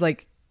 It was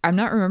like, I'm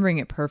not remembering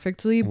it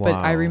perfectly, but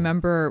I Wow.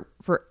 remember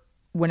for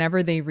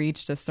whenever they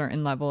reached a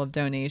certain level of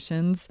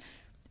donations,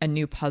 a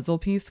new puzzle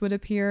piece would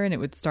appear and it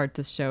would start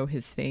to show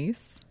his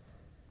face.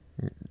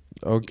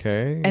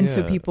 Okay. And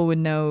so yeah. people would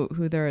know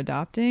who they're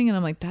adopting. And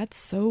I'm like, that's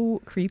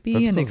so creepy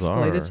That's and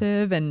bizarre.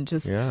 exploitative. And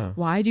just Yeah.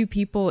 why do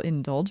people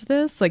indulge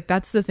this? Like,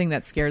 that's the thing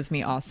that scares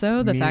me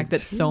also. The Me fact that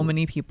so too.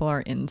 many people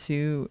are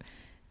into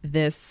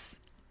this,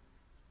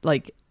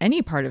 like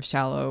any part of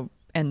shallow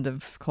end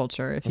of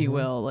culture, if you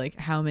will. Like,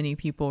 how many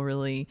people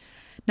really,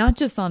 not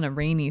just on a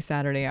rainy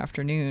Saturday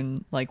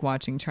afternoon, like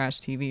watching trash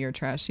TV or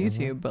trash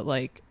YouTube, but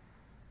like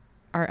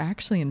are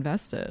actually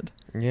invested.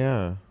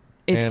 Yeah.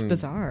 It's And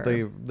bizarre.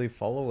 They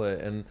follow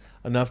it and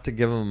enough to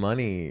give them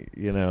money,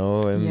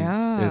 and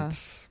Yeah.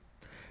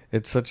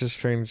 it's such a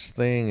strange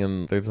thing.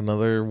 And there's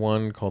another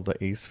one called the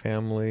Ace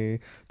Family.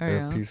 Oh, They're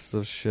yeah. pieces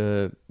of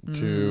shit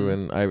too.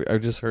 And I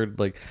just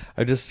heard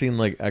I just seen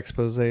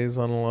exposés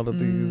on a lot of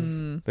these.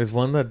 There's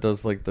one that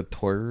does the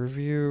toy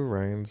review,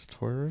 Ryan's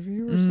toy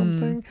review or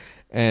something,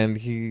 and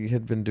he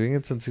had been doing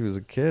it since he was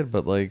a kid,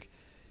 but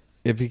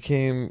it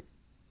became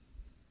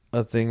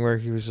a thing where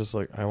he was just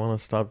like, I want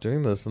to stop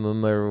doing this. And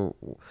then there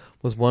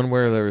was one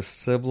where there were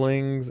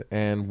siblings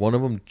and one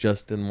of them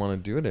just didn't want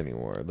to do it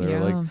anymore. They were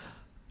like,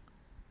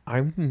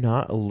 I'm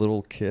not a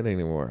little kid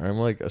anymore. I'm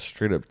like a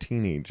straight up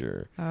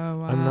teenager. Oh,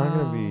 wow. I'm not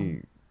going to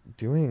be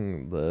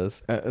doing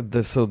this.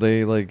 So they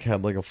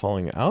had a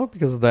falling out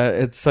because of that.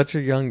 It's such a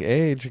young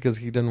age because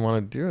he didn't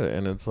want to do it.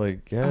 And it's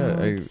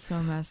it's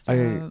so messed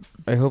up.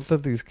 I hope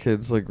that these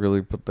kids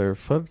really put their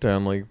foot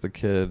down, like the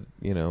kid,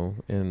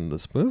 in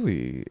this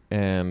movie.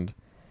 And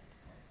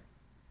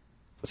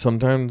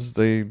sometimes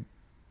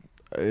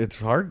it's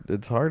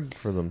hard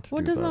for them to Well,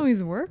 do it doesn't that.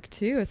 always work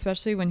too,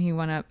 especially when he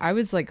went up. I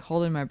was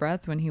holding my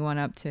breath when he went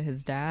up to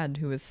his dad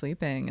who was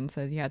sleeping and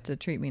said he had to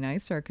treat me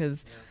nicer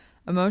because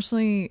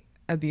emotionally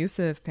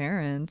abusive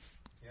parents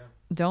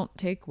don't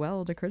take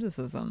well to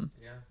criticism.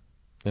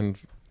 And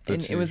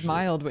And it was usually-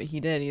 mild what he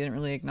did. He didn't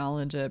really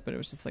acknowledge it, but it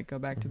was just go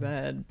back to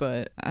bed.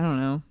 But I don't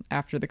know.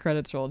 After the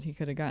credits rolled, he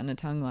could have gotten a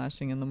tongue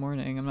lashing in the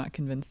morning. I'm not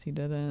convinced he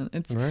didn't.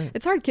 Right.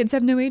 It's hard. Kids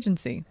have no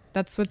agency.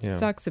 That's what Yeah.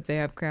 sucks if they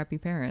have crappy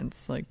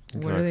parents. What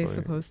are they Exactly.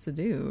 supposed to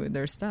do?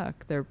 They're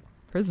stuck. They're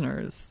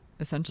prisoners,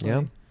 essentially.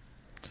 Yeah.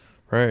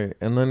 Right.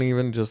 And then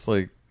even just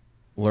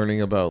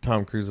learning about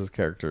Tom Cruise's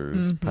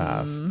character's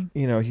past.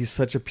 He's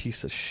such a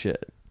piece of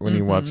shit. when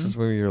you watch this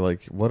movie, you're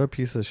like, what a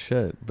piece of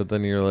shit. But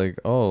then you're like,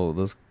 oh,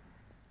 this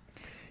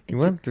he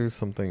went through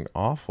something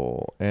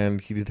awful, and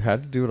he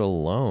had to do it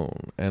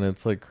alone, and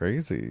it's like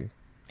crazy.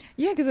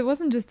 Yeah, because it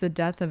wasn't just the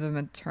death of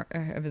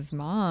of his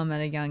mom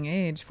at a young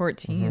age,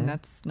 14. Mm-hmm.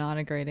 That's not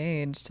a great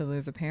age to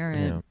lose a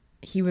parent. Yeah.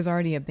 He was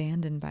already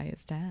abandoned by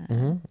his dad.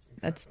 Mm-hmm.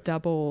 That's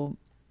double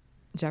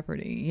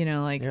jeopardy,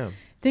 like Yeah.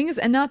 things.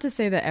 And not to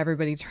say that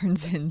everybody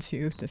turns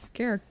into this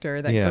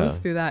character that goes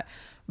through that,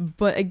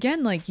 but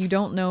again, like, you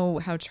don't know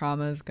how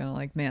trauma is gonna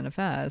like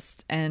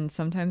manifest, and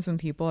sometimes when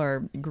people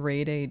are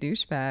grade A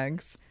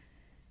douchebags,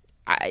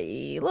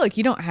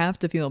 you don't have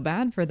to feel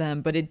bad for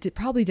them, but it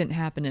probably didn't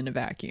happen in a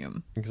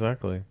vacuum.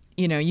 Exactly.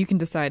 You can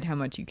decide how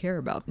much you care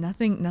about.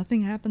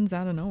 Nothing happens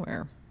out of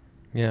nowhere.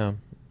 Yeah,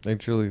 I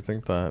truly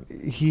think that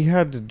he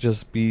had to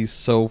just be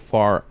so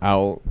far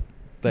out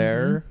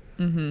there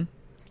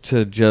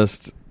to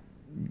just,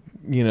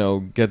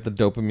 get the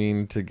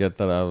dopamine to get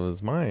that out of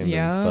his mind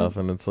and stuff.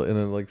 And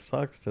it like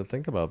sucks to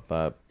think about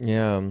that.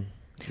 Yeah.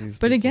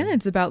 But again,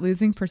 it's about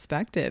losing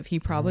perspective. He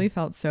probably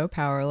felt so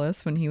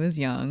powerless when he was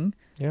young.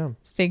 Yeah.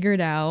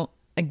 Figured out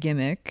a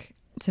gimmick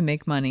to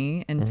make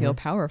money and feel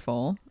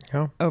powerful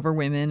over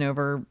women,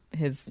 over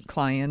his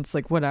clients,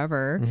 like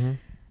whatever.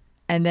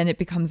 And then it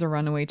becomes a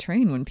runaway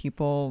train when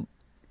people,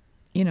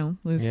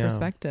 lose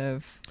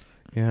perspective.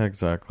 Yeah,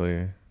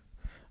 exactly.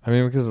 I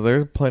mean, because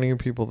there's plenty of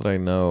people that I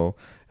know,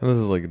 and this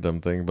is like a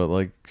dumb thing, but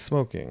like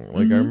smoking.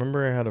 Like I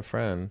remember I had a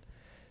friend,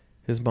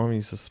 his mom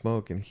used to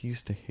smoke, and he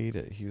used to hate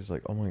it. He was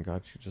like, oh my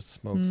God, she just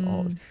smokes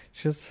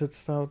she just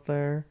sits out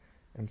there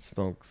and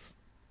smokes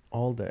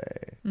all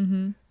day.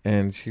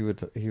 And he would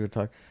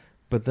talk.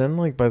 But then,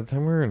 like, by the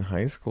time we were in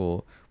high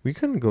school, we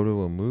couldn't go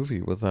to a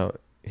movie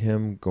without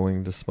him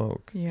going to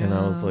smoke. And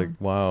I was like,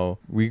 wow,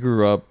 we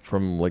grew up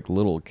from like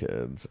little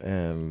kids,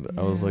 and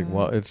I was like,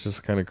 wow, it's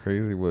just kind of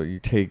crazy what you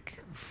take,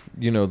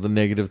 the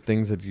negative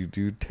things that you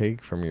do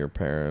take from your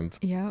parents.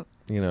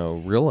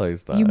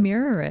 Realize that you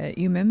mirror it,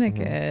 you mimic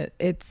it.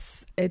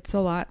 It's a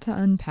lot to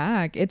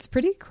unpack. It's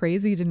pretty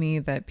crazy to me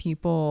that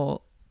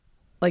people,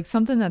 like,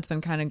 something that's been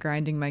kind of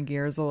grinding my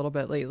gears a little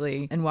bit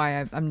lately, and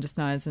why I'm just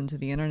not as into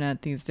the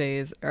internet these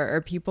days,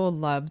 are people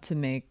love to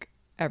make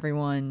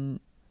everyone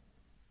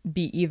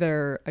be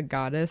either a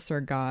goddess or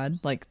god.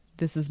 Like,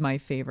 this is my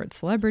favorite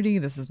celebrity,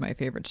 this is my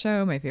favorite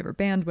show, my favorite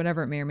band,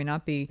 whatever it may or may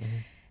not be.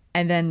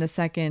 And then the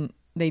second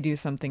they do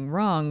something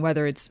wrong,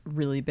 whether it's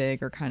really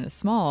big or kind of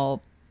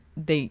small,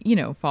 they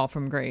fall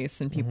from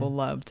grace, and people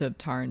love to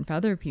tar and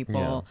feather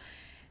people.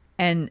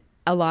 And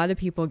a lot of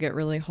people get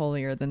really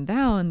holier than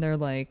thou, and they're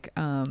like,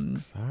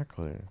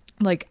 exactly,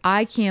 like,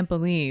 I can't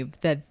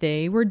believe that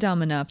they were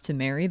dumb enough to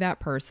marry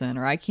that person,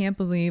 or I can't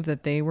believe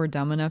that they were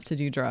dumb enough to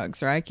do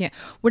drugs, or I can't,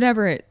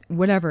 whatever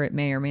it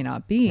may or may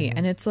not be.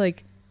 And it's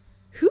like,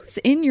 who's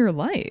in your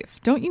life?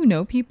 Don't you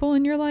know people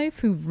in your life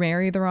who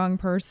marry the wrong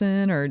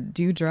person, or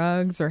do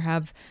drugs, or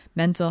have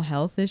mental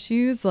health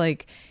issues?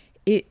 Like,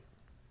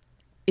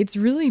 it's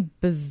really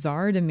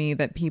bizarre to me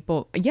that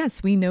people,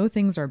 yes, we know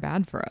things are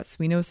bad for us.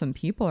 We know some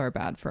people are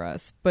bad for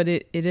us, but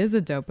it is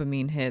a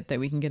dopamine hit that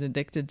we can get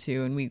addicted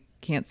to, and we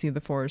can't see the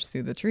forest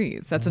through the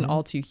trees. That's an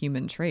all too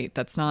human trait.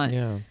 That's not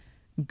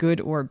good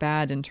or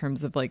bad in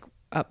terms of like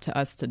up to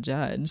us to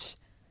judge.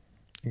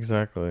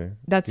 Exactly.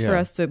 That's for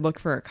us to look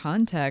for a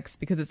context,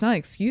 because it's not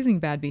excusing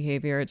bad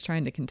behavior. It's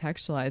trying to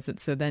contextualize it.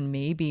 So then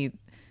maybe,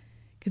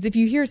 because if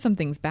you hear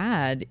something's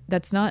bad,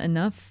 that's not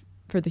enough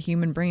for the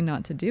human brain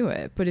not to do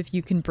it. But if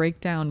you can break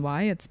down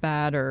why it's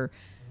bad, or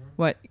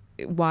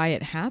why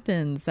it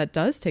happens, that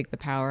does take the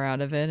power out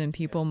of it, and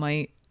people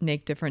might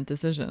make different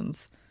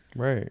decisions.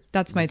 Right.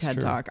 That's my TED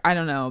Talk. I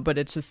don't know, but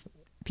it's just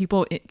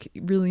people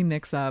really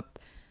mix up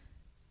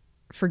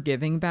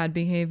forgiving bad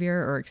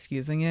behavior or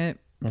excusing it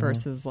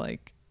versus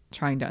like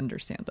trying to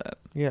understand it.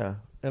 Yeah.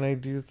 And I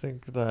do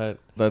think that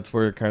that's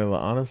where kind of the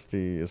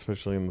honesty,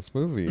 especially in this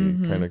movie,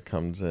 kind of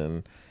comes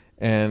in.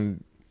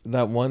 And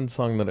that one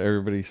song that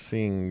everybody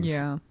sings,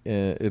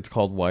 it's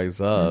called Wise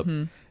Up.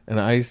 And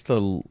I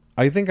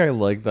think I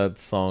liked that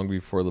song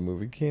before the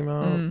movie came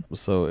out.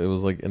 So it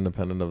was like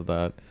independent of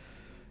that.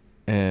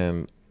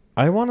 And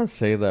I want to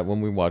say that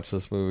when we watched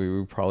this movie,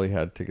 we probably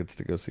had tickets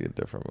to go see a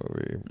different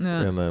movie.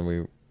 And then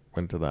we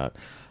went to that,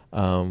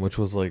 which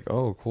was like,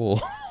 oh, cool.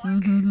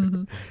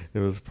 It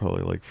was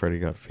probably like Freddie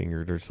Got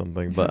Fingered or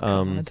something. But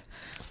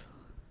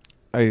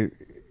I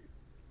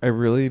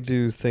really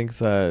do think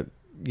that,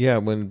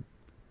 when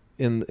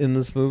in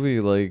this movie,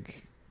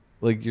 like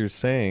you're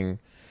saying,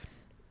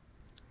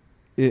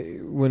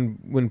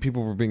 when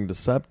people were being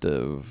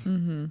deceptive,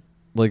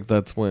 like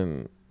that's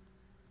when,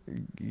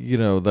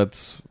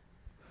 that's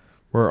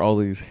where all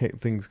these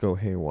things go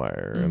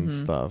haywire and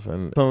stuff.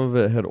 And some of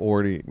it had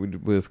already,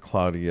 with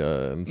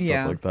Claudia and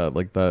stuff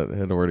like that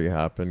had already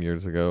happened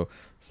years ago.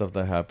 Stuff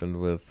that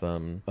happened with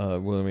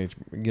William H.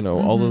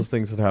 All those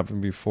things had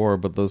happened before,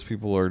 but those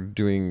people are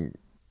doing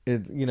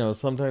it,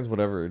 sometimes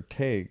whatever it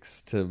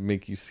takes to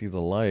make you see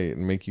the light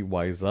and make you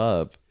wise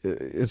up.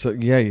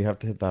 You have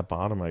to hit that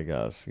bottom, I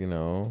guess. You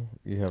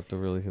have to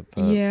really hit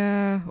that.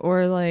 Yeah,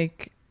 or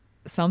like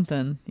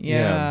Something.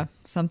 Yeah.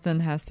 Something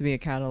has to be a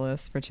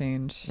catalyst for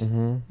change.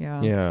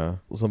 Yeah. Yeah.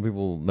 Some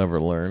people never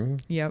learn.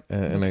 Yep.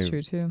 And That's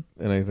true too.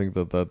 And I think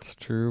that that's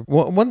true.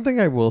 One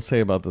thing I will say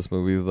about this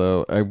movie,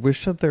 though, I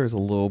wish that there's a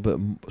little bit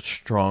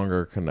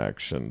stronger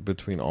connection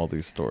between all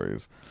these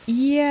stories.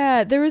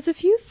 Yeah. There was a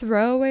few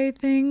throwaway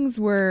things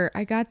where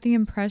I got the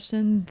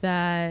impression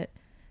that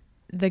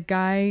the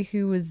guy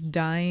who was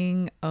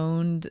dying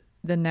owned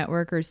the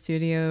network or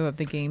studio of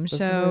the game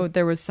show.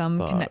 There was some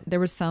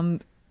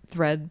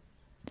thread.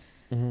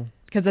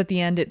 Because at the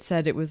end it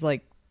said it was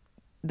like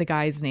the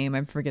guy's name.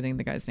 I'm forgetting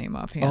the guy's name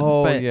offhand.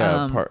 Oh, but,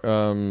 yeah.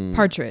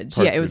 Partridge.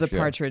 Yeah, it was a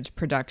Partridge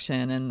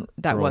production, and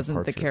that wasn't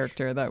Partridge. The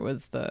character. That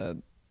was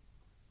the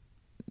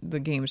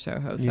game show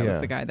host. That was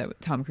the guy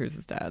that Tom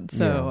Cruise's dad.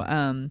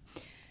 So,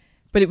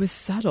 but it was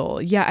subtle.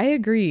 Yeah, I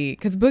agree.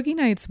 Because Boogie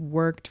Nights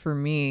worked for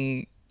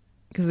me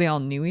because they all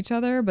knew each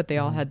other, but they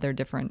all had their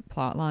different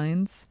plot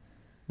lines.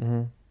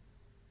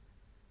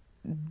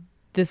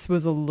 This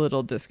was a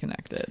little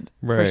disconnected,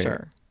 for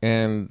sure.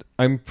 And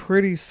I'm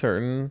pretty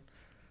certain,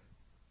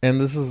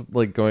 and this is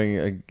like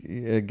going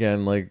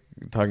again, like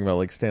talking about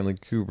like Stanley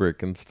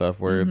Kubrick and stuff,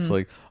 where it's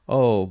like,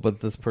 oh, but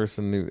this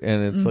person knew,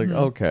 and it's like,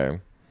 okay.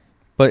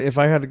 But if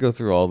I had to go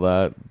through all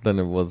that, then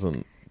it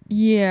wasn't.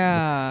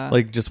 Yeah.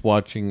 Like just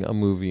watching a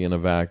movie in a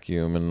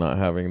vacuum and not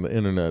having the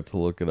internet to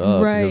look it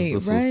up.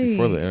 Because this was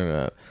before the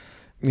internet.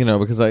 You know,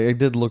 because I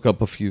did look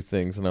up a few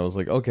things and I was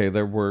like, okay,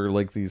 there were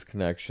like these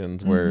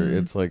connections where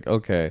it's like,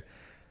 okay,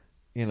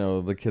 you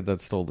know, the kid that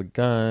stole the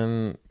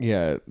gun.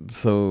 Yeah.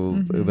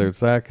 So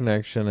there's that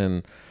connection.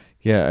 And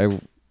yeah,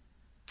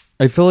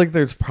 I feel like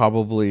there's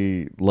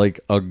probably like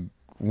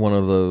one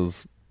of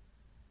those,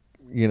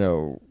 you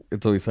know,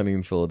 It's Always Sunny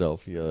in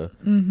Philadelphia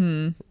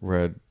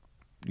red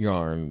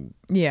yarn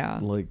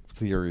like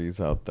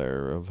theories out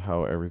there of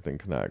how everything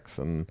connects.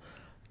 And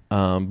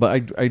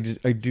but I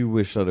do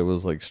wish that it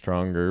was like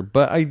stronger.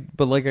 But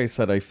like I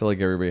said, I feel like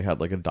everybody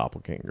had like a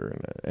doppelganger in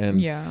it.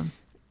 And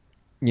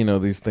you know,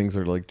 these things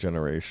are like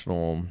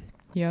generational.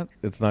 Yep.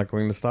 It's not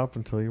going to stop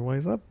until you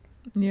wise up.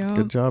 Yeah.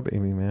 Good job,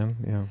 Amy, man.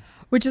 Yeah.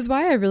 Which is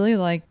why I really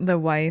like the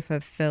wife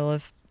of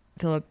Philip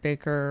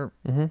Baker.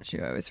 She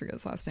always forget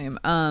his last name.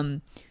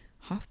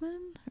 Hoffman?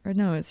 Or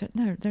no,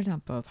 they're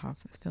not both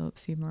Hoffman. Philip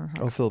Seymour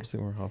Hoffman. Oh, Philip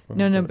Seymour Hoffman.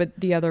 No, but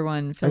the other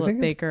one, Philip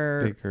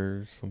Baker.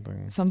 Baker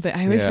something. Something.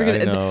 I always forget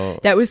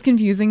it. That was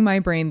confusing my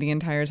brain the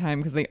entire time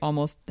because they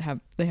almost have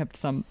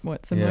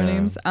somewhat similar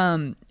names.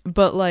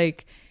 But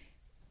like,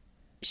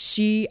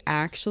 she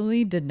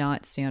actually did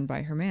not stand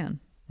by her man,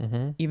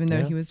 even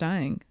though he was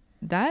dying.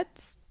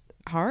 That's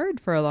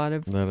hard for a lot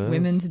of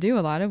women to do.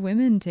 A lot of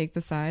women take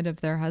the side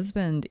of their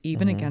husband,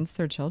 even against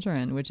their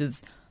children, which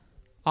is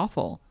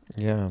awful.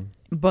 Yeah.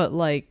 But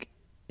like,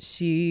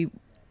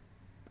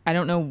 I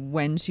don't know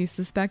when she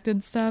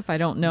suspected stuff. I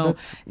don't know.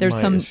 There's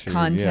some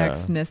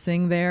context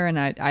missing there, and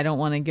I don't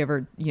want to give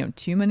her, you know,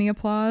 too many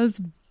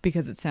applause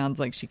because it sounds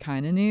like she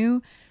kind of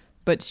knew,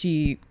 but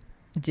she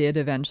did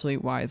eventually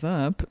wise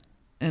up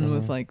and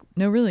was like,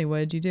 no, really, what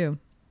did you do?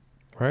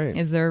 Right.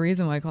 Is there a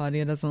reason why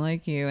Claudia doesn't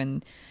like you?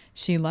 And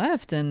she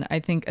left. And I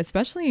think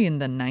especially in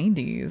the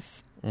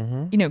 90s,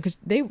 you know, because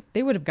they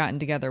would have gotten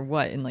together,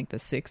 in like the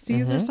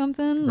 60s or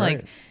something? Right.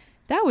 Like,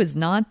 that was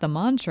not the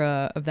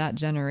mantra of that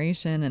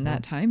generation and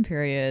that time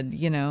period,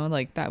 you know,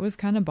 like that was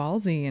kind of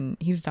ballsy, and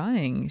he's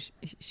dying.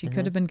 She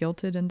could have been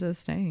guilted into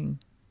staying.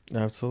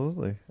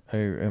 Absolutely.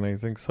 I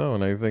think so.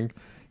 And I think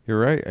you're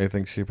right. I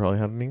think she probably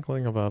had an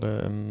inkling about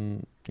it.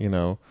 And, you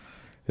know,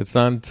 it's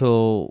not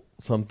until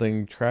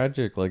something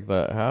tragic like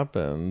that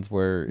happens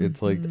where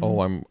it's like,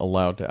 oh, I'm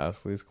allowed to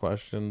ask these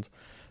questions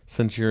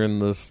since you're in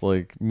this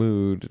like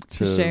mood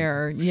to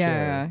share.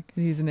 Yeah.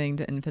 Because he's admitting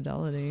to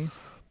infidelity.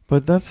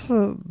 But that's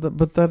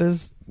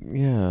that's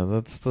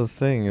the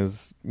thing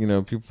is, you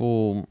know,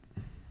 people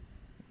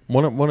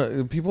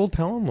people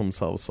telling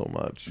themselves so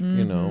much,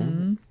 you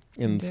know,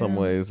 in some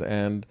ways,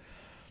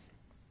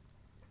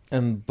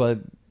 but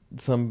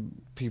some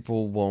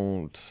people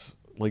won't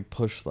like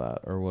push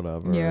that or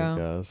whatever. I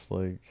guess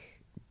like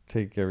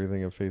take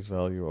everything at face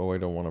value. Oh, I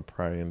don't want to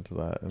pry into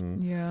that.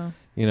 And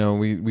you know,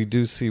 we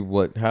do see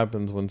what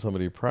happens when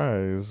somebody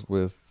pries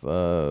with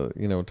you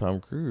know, Tom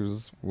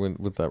Cruise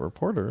with that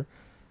reporter.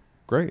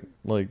 Great.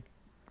 Like,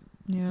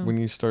 when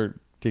you start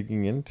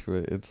digging into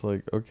it, it's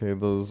like, okay,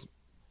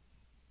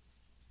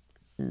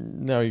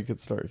 now you could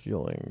start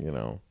healing, you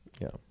know?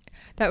 Yeah.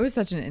 That was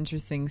such an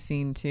interesting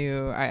scene,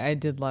 too. I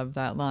did love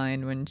that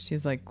line when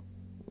she's like,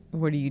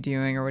 what are you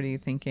doing or what are you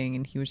thinking?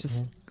 And he was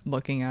just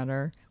looking at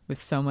her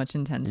with so much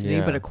intensity,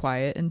 but a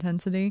quiet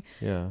intensity.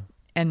 Yeah.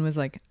 And was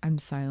like, I'm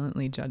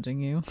silently judging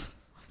you.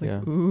 I was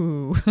like,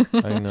 ooh.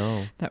 I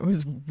know. That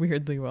was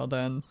weirdly well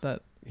done.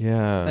 That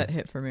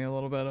hit for me a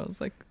little bit. I was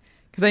like,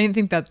 because I didn't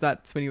think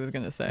that's what he was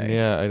going to say.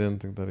 Yeah, I didn't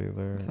think that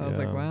either. So I was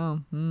like,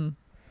 wow.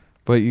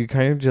 But you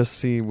kind of just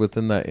see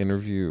within that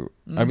interview.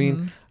 I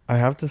mean, I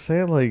have to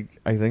say, like,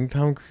 I think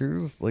Tom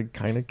Cruise, like,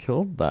 kind of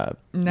killed that.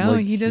 No,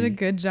 like, he did a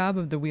good job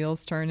of the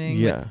wheels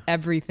turning with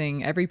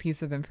everything, every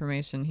piece of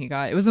information he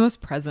got. It was the most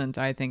present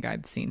I think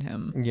I've seen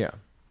him. Yeah.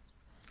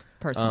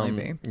 personally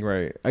be.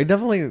 Right. I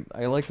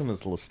like him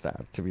as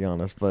Lestat, to be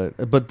honest, but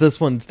this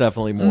one's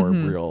definitely more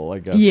real, I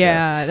guess.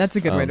 Yeah, that's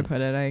a good way to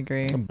put it. I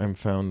agree. I'm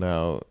found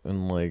out,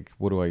 and like,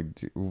 what do I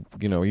do?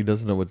 You know, he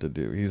doesn't know what to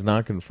do. He's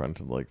not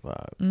confronted like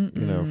that, you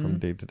know, from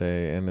day to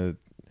day, and it,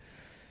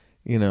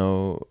 you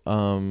know,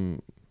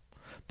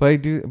 but I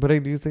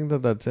do think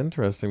that that's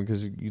interesting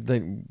because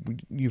then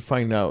you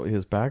find out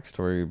his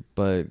backstory,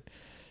 but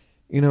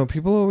you know,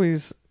 people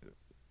always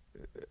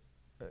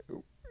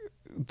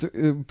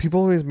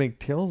make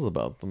tales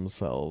about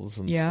themselves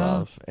and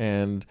stuff,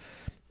 and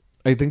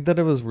I think that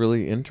it was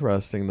really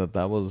interesting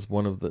that was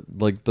one of the,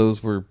 like,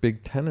 those were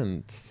big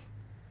tenets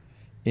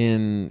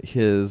in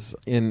his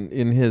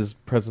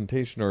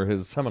presentation or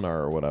his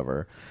seminar or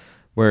whatever,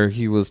 where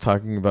he was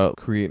talking about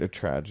create a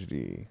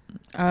tragedy.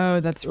 Oh,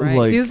 that's right.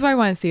 Like, see, this is why I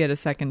want to see it a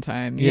second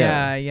time.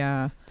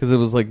 Yeah. Because it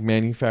was like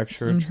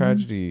manufacture a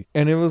tragedy,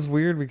 and it was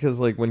weird because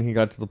like when he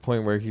got to the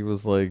point where he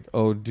was like,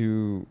 oh,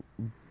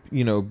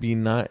 be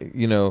not,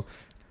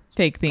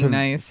 fake being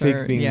nice,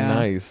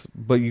 nice,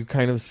 but you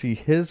kind of see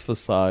his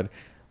facade,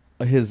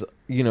 his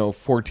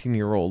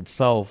 14-year-old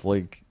self,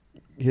 like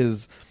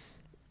his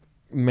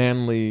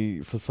manly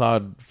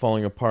facade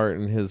falling apart,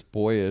 and his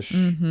boyish,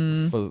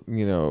 the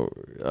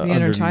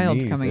inner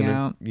child's coming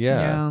out.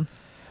 Yeah,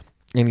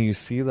 and you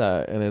see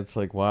that, and it's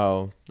like,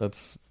 wow,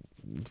 it's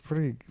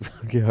pretty,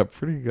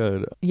 pretty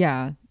good.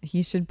 Yeah,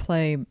 he should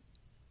play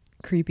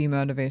creepy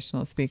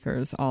motivational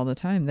speakers all the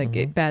time that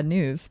get bad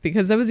news,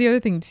 because that was the other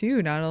thing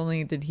too. Not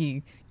only did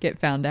he get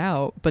found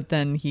out, but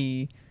then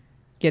he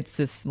gets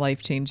this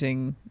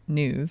life-changing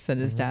news that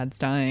his dad's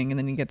dying, and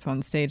then he gets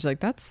on stage. Like,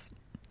 that's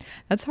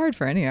hard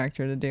for any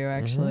actor to do,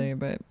 actually.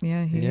 But he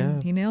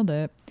nailed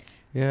it.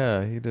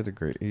 Yeah, he did a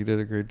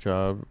great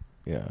job.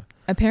 Yeah,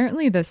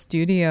 apparently the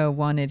studio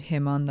wanted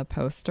him on the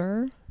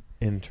poster.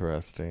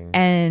 Interesting.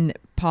 And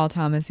Paul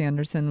Thomas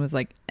Anderson was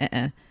like,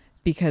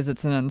 because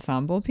it's an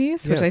ensemble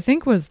piece, which I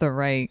think was the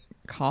right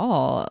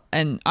call.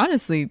 And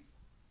honestly,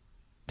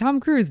 Tom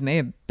Cruise may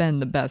have been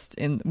the best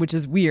which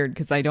is weird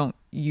because I don't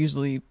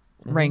usually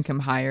rank him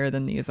higher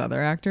than these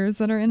other actors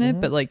that are in it.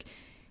 But like,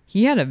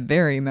 he had a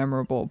very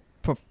memorable,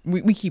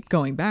 we keep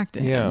going back to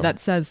him. Yeah. That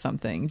says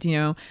something,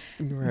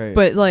 Right.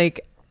 But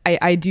like,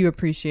 I do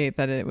appreciate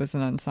that it was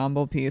an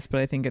ensemble piece, but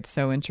I think it's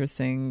so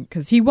interesting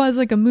because he was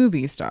like a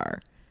movie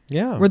star.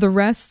 Yeah. Where the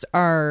rest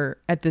are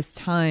at this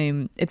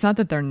time, it's not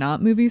that they're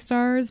not movie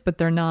stars, but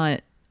they're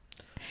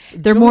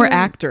more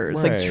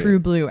actors, like true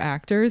blue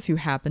actors who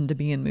happen to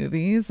be in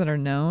movies that are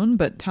known.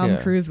 But Tom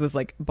Cruise was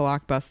like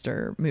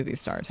blockbuster movie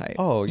star type.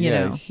 Oh,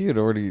 yeah. He had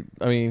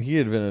he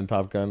had been in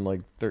Top Gun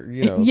like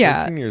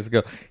 13 years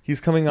ago. He's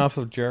coming off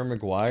of Jerry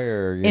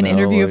Maguire, An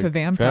Interview with a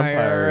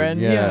Vampire.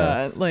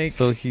 And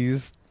so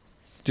he's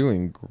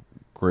doing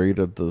great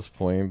at this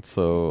point.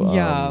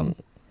 So,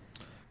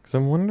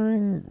 I'm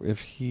wondering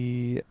if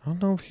I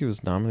don't know if he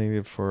was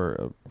nominated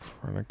for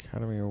an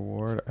Academy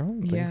Award. I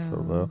don't think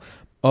so, though.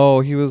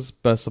 Oh, he was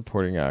Best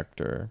Supporting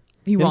Actor.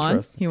 He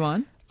won? He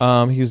won?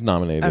 He was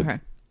nominated. Okay.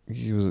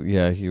 He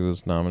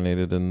was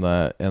nominated in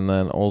that. And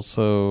then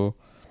also,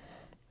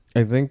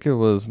 I think it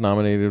was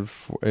nominated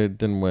for, it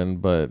didn't win,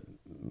 but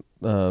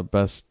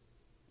best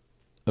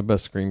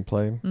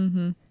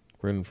screenplay.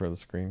 Written for the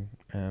screen.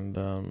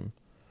 And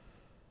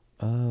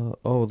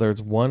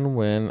there's one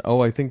win.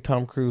 I think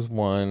Tom Cruise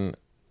won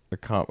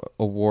a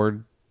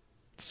award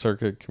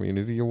circuit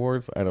community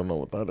awards. I don't know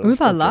what that is.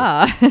 Ooh la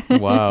la.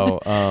 Wow.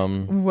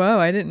 Whoa,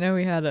 I didn't know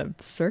we had a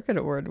circuit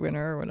award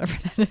winner or whatever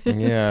that is.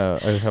 Yeah,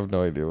 I have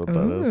no idea what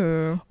that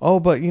is. Oh,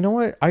 but you know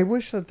what? I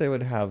wish that they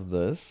would have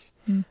this.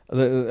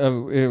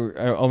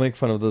 I'll make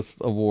fun of this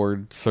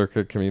award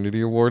circuit community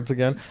awards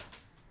again.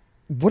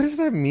 What does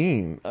that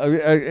mean?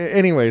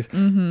 Anyways.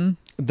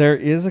 There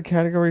is a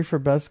category for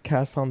best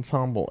cast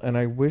ensemble, and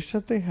I wish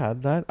that they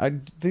had that.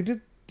 They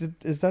did.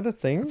 Is that a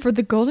thing for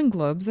the Golden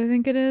Globes? I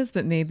think it is,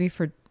 but maybe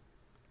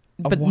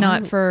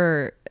not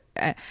for.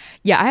 I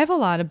have a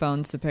lot of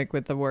bones to pick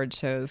with award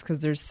shows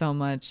because there's so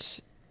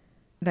much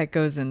that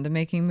goes into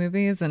making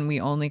movies, and we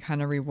only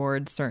kind of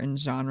reward certain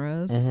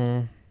genres.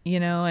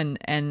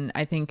 And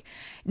I think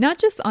not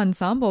just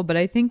ensemble, but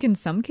I think in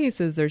some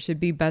cases there should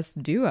be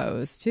best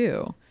duos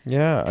too.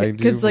 Yeah, I do.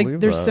 Because like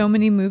there's so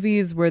many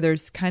movies where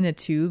there's kind of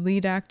two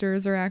lead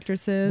actors or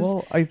actresses.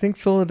 Well, I think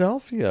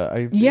Philadelphia.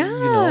 I think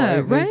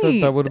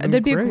right. That would have been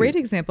That'd be a great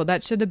example.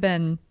 That should have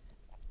been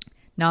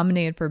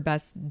nominated for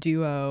best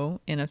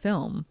duo in a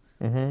film.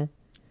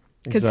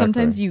 Because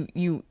sometimes you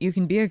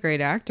can be a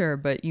great actor,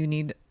 but you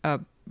need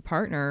a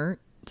partner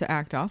to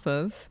act off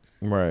of.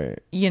 Right.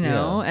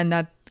 And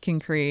that can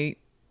create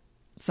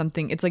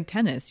something. It's like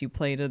tennis. You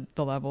play to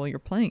the level you're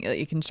playing.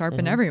 You can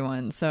sharpen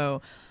everyone.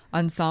 So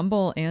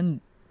ensemble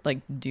and like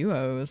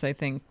duos, I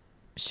think,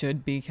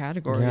 should be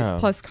categories.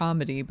 Plus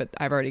comedy, but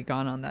I've already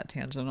gone on that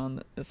tangent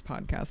on this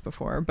podcast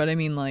before. But I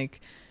mean,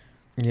 like,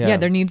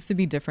 there needs to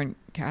be different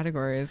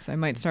categories. I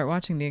might start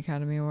watching the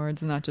Academy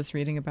Awards and not just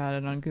reading about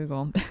it on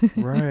Google.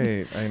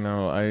 Right. I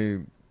know.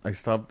 I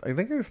stopped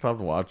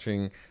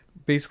watching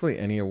basically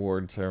any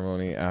award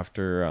ceremony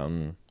after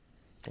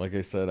Like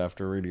I said,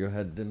 after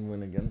Radiohead didn't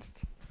win against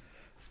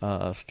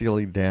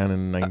Steely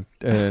Dan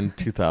in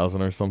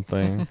 2000 or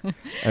something,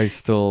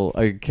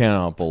 I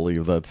cannot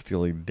believe that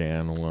Steely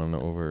Dan won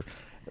over.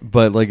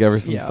 But like ever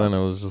since then, I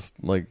was just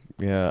like,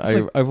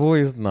 I've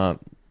always not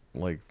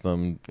liked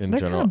them in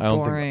general.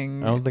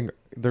 Boring. I don't think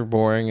they're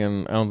boring,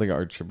 and I don't think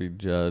art should be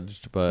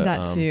judged. But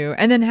that too.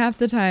 And then half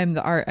the time,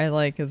 the art I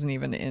like isn't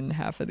even in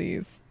half of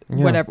these.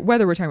 Whatever,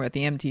 whether we're talking about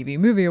the MTV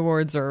Movie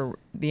Awards or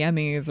the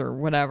Emmys or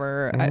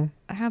whatever,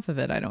 half of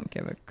it I don't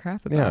give a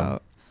crap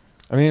about.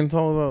 I mean, it's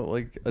all about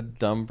like a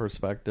dumb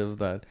perspective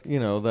that,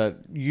 that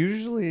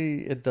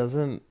usually it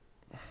doesn't.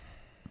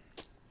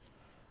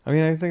 I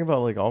mean, I think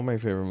about like all my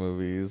favorite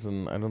movies,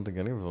 and I don't think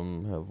any of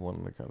them have won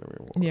an Academy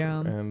Award.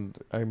 Yeah, and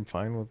I'm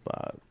fine with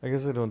that. I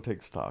guess I don't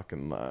take stock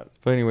in that.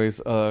 But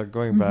anyways,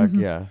 going back,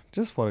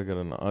 just want to get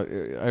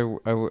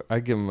I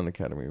give him an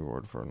Academy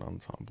Award for an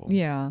ensemble.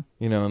 Yeah,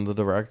 and the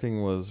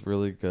directing was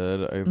really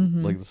good. I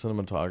like the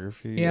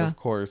cinematography. Yeah, of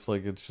course,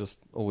 like it's just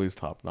always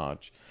top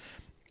notch.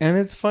 And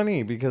it's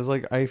funny because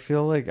like I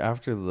feel like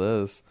after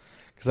this,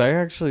 because I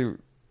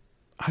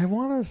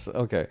want to.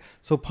 Okay,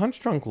 so Punch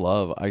Drunk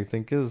Love, I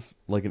think is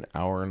like an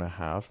hour and a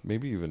half,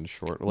 maybe even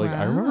short. Like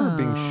I remember it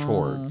being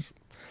short.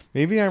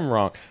 Maybe I'm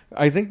wrong.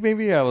 I think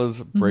maybe I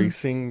was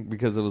bracing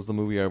because it was the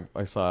movie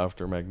I saw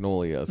after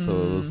Magnolia. So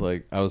it was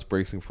like I was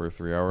bracing for a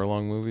 3-hour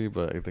long movie,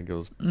 but I think it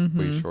was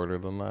way shorter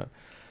than that.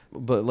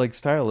 But like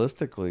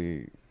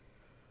stylistically,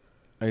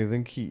 I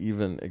think he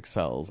even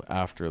excels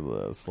after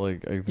this.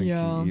 Like I think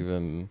he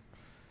even,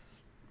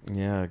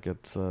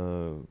 gets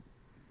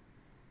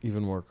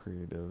even more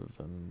creative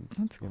and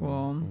that's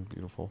cool, and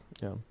beautiful.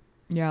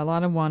 Yeah, a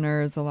lot of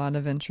wonders, a lot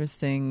of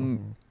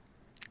interesting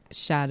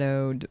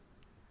shadowed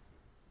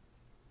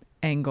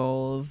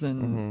angles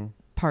and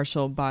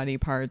partial body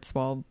parts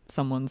while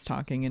someone's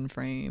talking in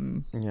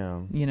frame.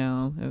 Yeah,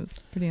 it was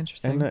pretty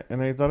interesting.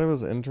 And I thought it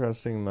was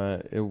interesting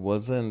that it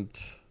was a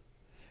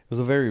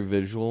very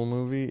visual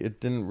movie. It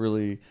didn't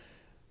really,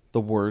 the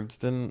words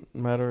didn't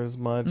matter as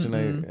much,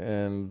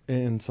 and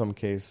in some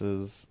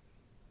cases.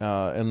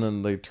 And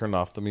then they turned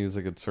off the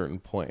music at a certain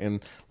point.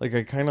 And like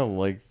I kind of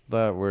liked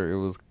that, where it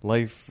was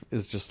life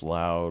is just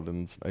loud,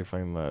 and I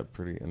find that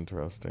pretty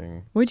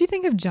interesting. What do you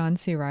think of John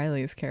C.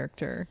 Reilly's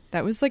character?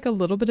 That was like a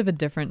little bit of a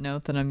different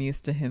note than I'm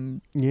used to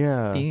him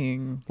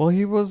being. Well,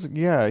 he was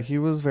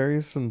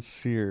very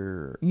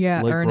sincere.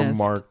 Yeah, like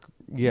earnest.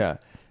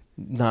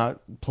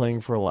 Not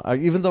playing for a lot.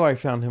 Even though I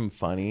found him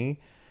funny.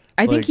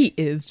 I think he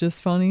is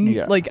just funny.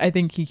 Yeah. Like I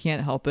think he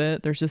can't help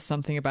it. There's just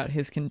something about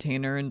his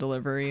container and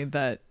delivery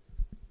that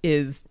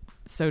is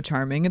so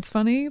charming. It's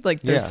funny.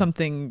 Like there's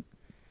something.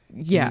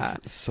 Yeah,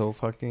 he's so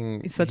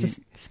fucking. He's such a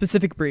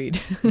specific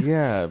breed.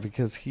 Yeah,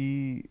 because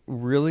he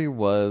really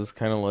was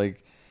kind of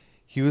like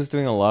he was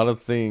doing a lot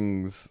of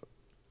things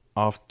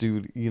off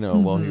duty.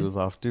 While he was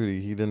off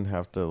duty, he didn't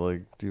have to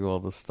like do all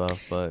the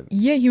stuff. But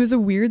yeah, he was a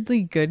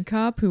weirdly good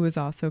cop who was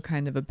also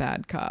kind of a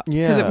bad cop.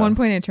 Yeah, because at one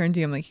point I turned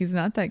to him like he's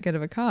not that good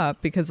of a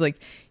cop because like,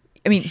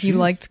 I mean, he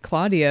liked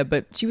Claudia,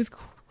 but she was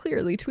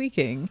clearly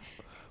tweaking.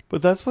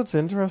 But that's what's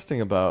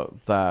interesting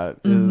about that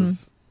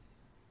is,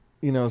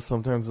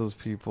 sometimes those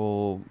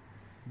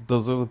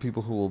are the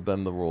people who will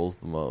bend the rules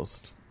the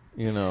most,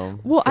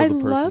 well, for the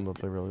person that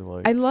they really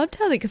like. I loved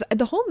how because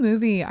the whole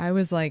movie, I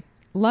was like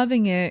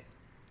loving it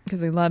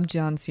because I loved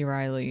John C.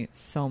 Reilly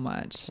so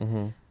much.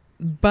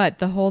 But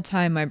the whole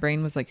time my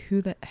brain was like,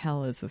 who the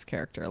hell is this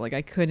character? Like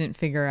I couldn't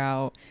figure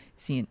out,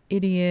 is he an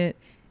idiot?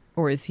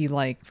 Or is he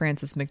like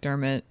Francis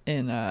McDermott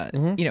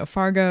in,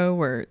 Fargo,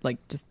 where like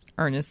just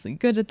earnestly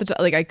good at the job?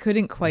 Like I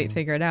couldn't quite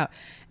figure it out.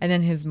 And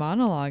then his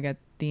monologue at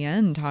the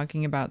end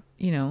talking about,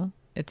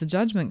 it's a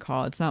judgment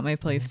call. It's not my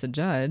place to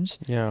judge.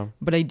 Yeah.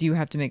 But I do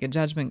have to make a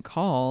judgment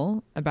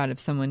call about if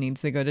someone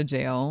needs to go to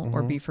jail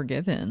or be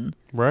forgiven.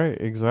 Right,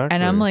 exactly.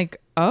 And I'm like,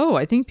 oh,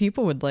 I think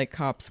people would like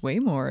cops way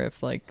more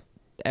if like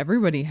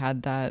everybody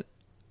had that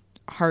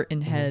heart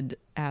and head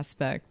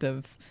aspect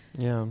of,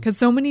 because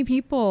so many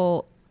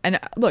people. And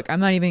look,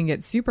 I'm not even going to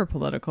get super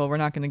political. We're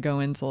not going to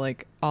go into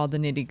like all the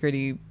nitty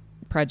gritty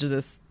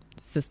prejudice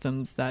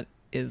systems that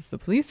is the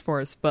police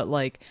force. But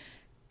like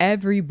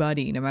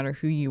everybody, no matter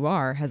who you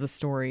are, has a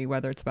story,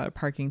 whether it's about a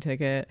parking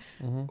ticket,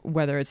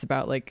 whether it's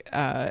about like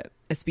a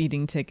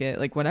speeding ticket,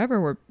 like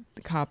whatever, where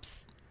the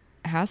cops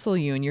hassle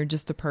you and you're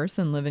just a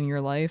person living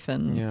your life.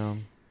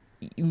 And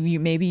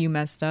maybe you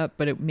messed up,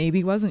 but it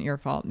maybe wasn't your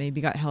fault.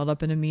 Maybe you got held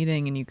up in a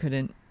meeting and you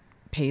couldn't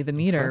pay the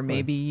meter. Exactly.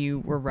 Maybe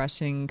you were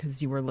rushing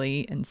because you were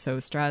late and so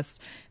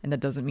stressed, and that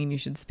doesn't mean you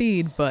should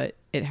speed, but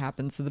it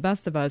happens to the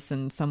best of us,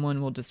 and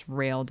someone will just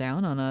rail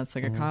down on us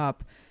like a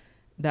cop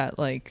that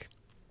like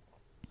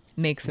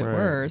makes it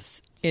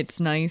worse.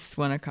 It's nice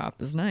when a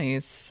cop is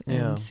nice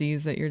and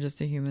sees that you're just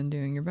a human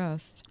doing your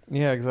best.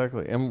 Yeah,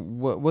 exactly. And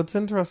what's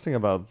interesting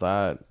about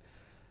that,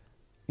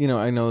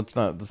 I know it's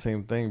not the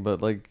same thing,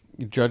 but like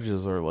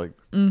judges are like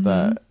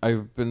that.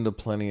 I've been to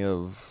plenty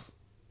of,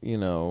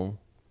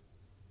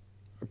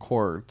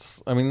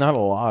 courts. I mean, not a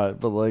lot,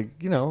 but like,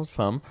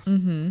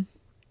 some.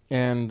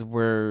 And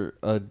where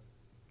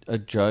a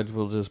judge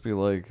will just be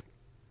like,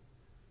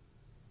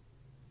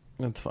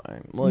 It's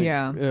fine. Like,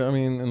 Yeah. I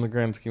mean, in the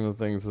grand scheme of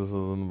things, this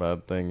isn't a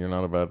bad thing. You're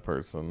not a bad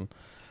person.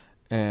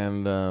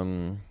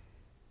 And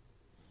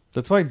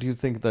that's why I do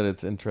think that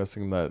it's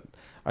interesting that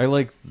I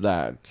like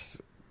that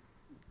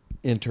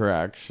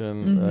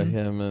interaction,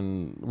 him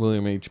and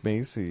William H.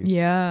 Macy.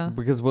 Yeah.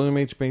 Because William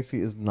H.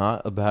 Macy is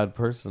not a bad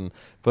person.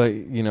 But,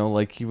 you know,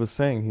 like he was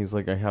saying, he's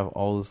like, I have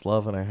all this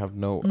love and I have I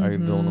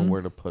don't know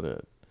where to put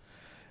it.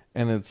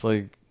 And it's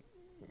like,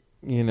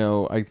 you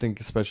know, I think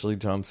especially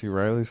John C.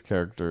 Reilly's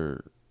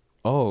character.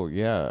 Oh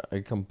yeah, I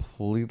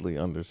completely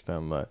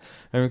understand that.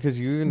 I mean, because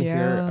you even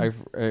hear,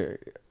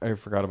 I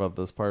forgot about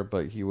this part,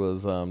 but he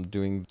was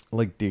doing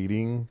like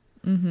dating.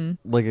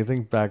 Like I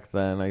think back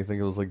then, I think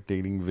it was like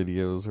dating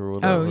videos or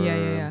whatever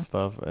and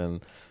stuff,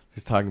 and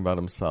he's talking about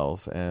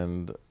himself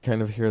and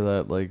kind of hear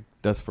that like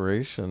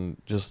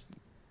desperation, just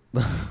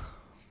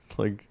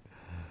like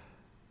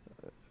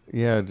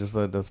just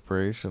that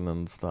desperation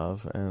and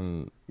stuff,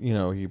 and you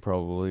know he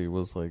probably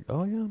was like,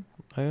 oh yeah,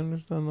 I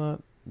understand that.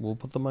 We'll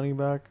put the money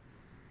back.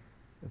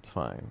 It's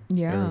fine.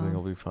 Yeah, everything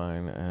will be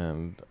fine.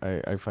 And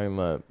I find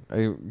that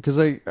because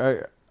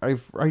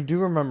I do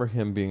remember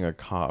him being a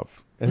cop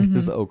and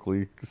his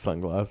Oakley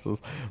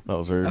sunglasses. That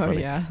was very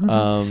funny. Yeah.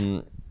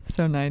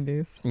 So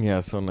 90s. Yeah,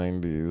 so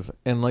 90s.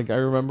 And like I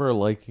remember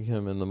liking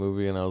him in the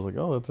movie, and I was like,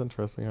 oh, that's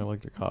interesting. I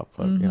like the cop.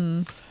 But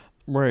yeah,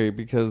 right.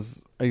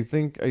 Because I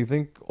think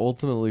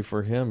ultimately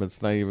for him,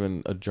 it's not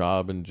even a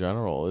job in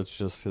general. It's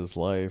just his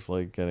life,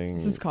 like getting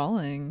his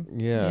calling.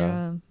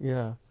 Yeah.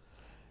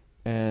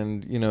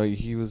 And you know,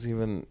 he was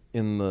even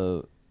in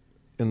the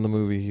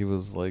movie. He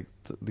was like,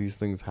 these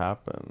things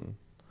happen,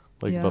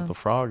 like about the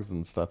frogs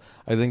and stuff.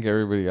 I think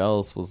everybody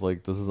else was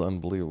like, this is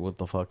unbelievable. What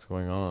the fuck's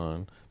going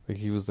on? Like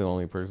he was the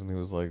only person who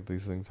was like,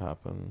 these things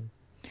happen.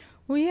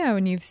 Well, yeah,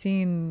 when you've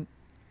seen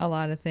a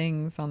lot of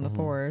things on the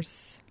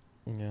force,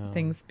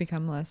 things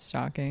become less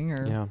shocking.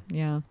 Or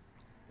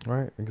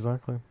right,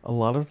 exactly. A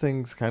lot of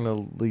things kind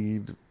of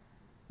lead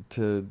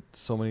to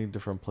so many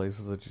different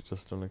places that you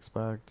just don't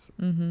expect.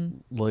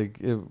 Like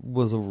it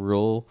was a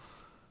real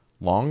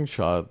long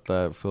shot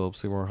that Philip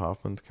Seymour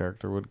Hoffman's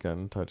character would get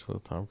in touch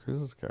with Tom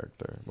Cruise's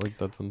character. Like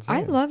that's insane.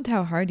 I loved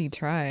how hard he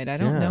tried. I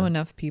don't know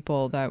enough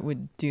people that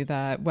would do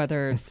that,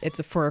 whether it's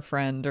for a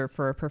friend or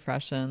for a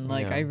profession.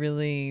 Like I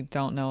really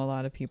don't know a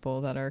lot of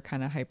people that are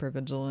kind of hyper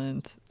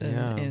vigilant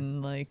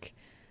in like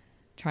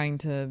trying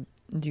to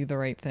do the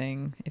right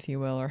thing, if you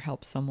will, or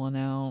help someone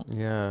out.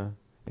 Yeah.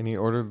 And he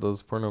ordered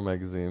those porno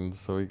magazines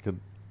so he could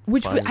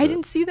Which I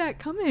didn't see that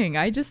coming.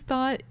 I just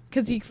thought,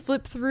 because he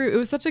flipped through, it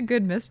was such a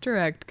good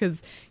misdirect,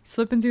 because he's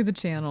flipping through the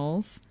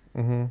channels,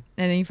 and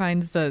he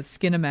finds the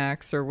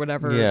Skinamax or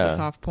whatever, the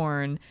soft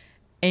porn,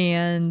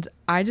 and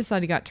I just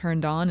thought he got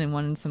turned on and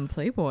wanted some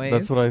Playboys.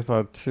 That's what I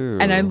thought too.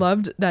 And I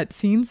loved that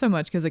scene so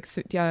much, because like,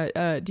 so,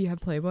 do you have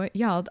Playboy?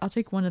 Yeah, I'll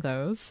take one of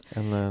those.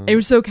 And then it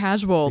was so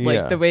casual,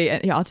 like the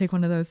way, I'll take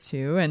one of those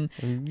too. And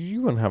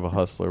you wouldn't have a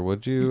Hustler,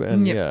 would you?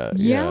 And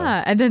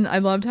yeah. And then I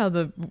loved how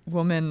the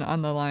woman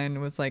on the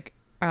line was like,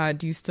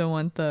 do you still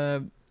want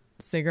the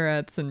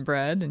cigarettes and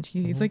bread? And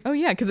he's like, oh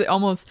yeah, because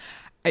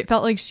it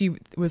felt like she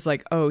was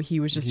like, oh, he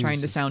was just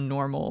trying to sound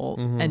normal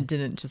and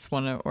didn't just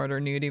want to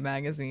order nudie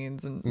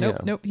magazines. And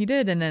nope, he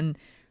did. And then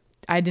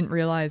I didn't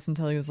realize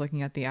until he was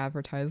looking at the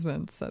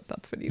advertisements that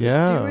that's what he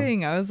was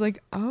doing. I was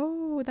like,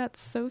 oh, that's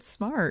so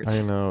smart.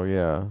 I know,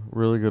 yeah.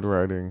 Really good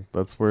writing.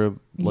 That's where,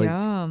 like,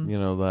 you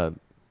know,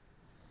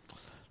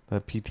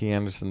 that P.T.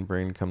 Anderson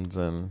brain comes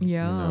in.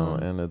 Yeah. You know,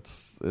 and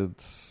it's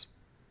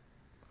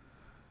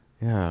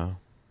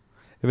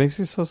it makes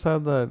me so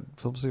sad that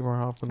Philip Seymour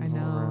Hoffman's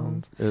not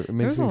around. It makes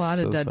There was a lot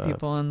so of dead sad.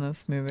 people in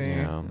this movie.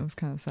 Yeah. It was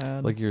kind of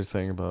sad. Like you were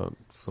saying about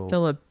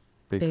Philip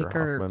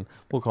Baker Hoffman.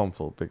 We'll call him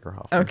Philip Baker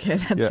Hoffman. Okay,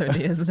 that's what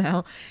he is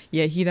now.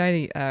 Yeah, he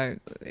died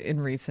in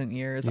recent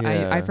years.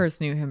 I first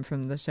knew him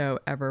from the show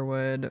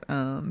Everwood,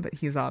 but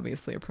he's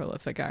obviously a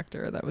prolific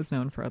actor that was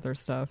known for other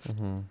stuff.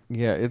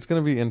 Yeah, it's going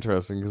to be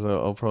interesting because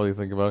I'll probably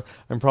think about it.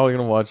 I'm probably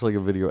going to watch like a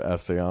video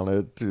essay on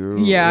it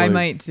too. Yeah, like, I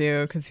might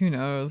too, because who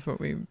knows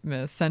what we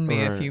missed. Send me,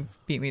 if you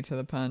beat me to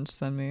the punch,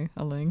 send me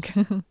a link.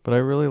 But I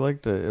really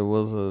liked it. It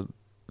was a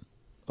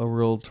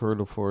real tour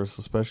de force,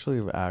 especially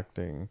of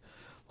acting.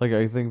 Like,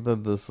 I think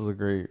that this is a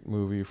great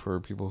movie for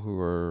people who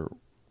are,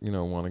 you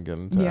know, want to get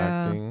into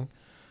acting.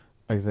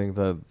 I think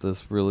that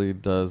this really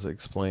does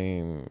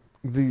explain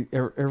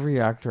every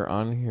actor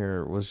on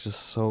here was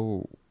just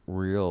so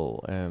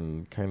real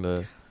and kind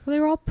of. Well, they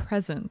were all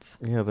present.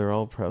 Yeah, they're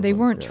all present. They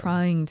weren't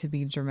trying to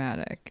be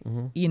dramatic.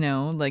 You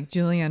know, like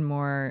Julianne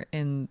Moore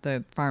in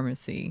the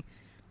pharmacy.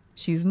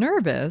 She's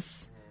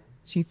nervous.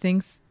 She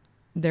thinks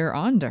they're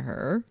onto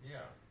her.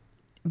 Yeah.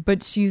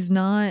 But she's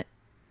not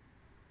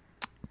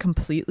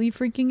completely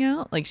freaking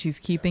out. Like, she's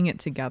keeping it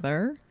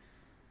together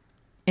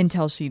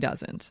until she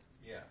doesn't.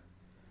 Yeah.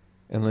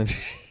 And then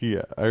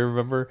I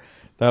remember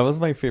that was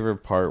my favorite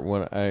part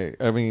when I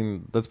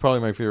mean that's probably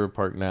my favorite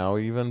part now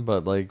even,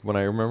 but like when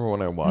I remember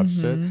when I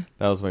watched it,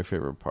 that was my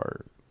favorite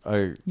part.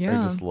 I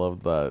just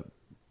loved that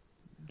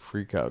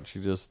freak out. She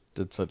just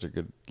did such a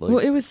good, Well,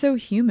 it was so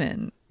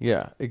human.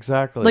 yeah,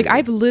 exactly. Like,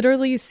 I've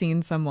literally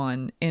seen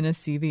someone in a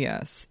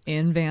CVS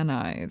in Van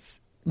Nuys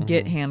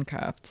get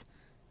handcuffed.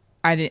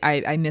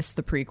 I missed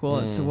the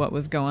prequel as to what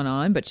was going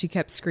on, but she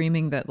kept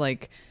screaming that,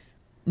 like,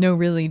 no,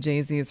 really,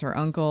 Jay-Z is her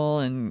uncle,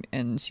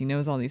 and she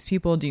knows all these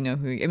people. Do you know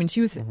who? I mean,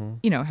 she was,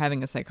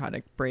 having a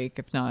psychotic break,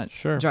 if not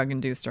Sure.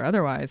 drug-induced or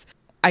otherwise.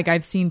 Like,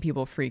 I've seen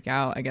people freak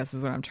out, I guess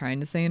is what I'm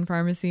trying to say, in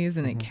pharmacies,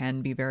 and it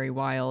can be very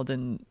wild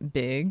and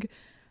big.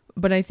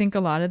 But I think a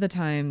lot of the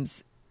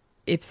times,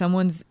 if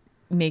someone's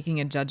making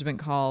a judgment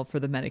call for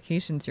the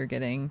medications you're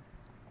getting,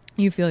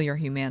 you feel your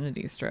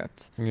humanity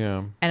stripped.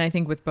 Yeah. And I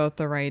think with both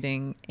the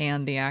writing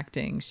and the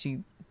acting,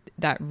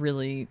 that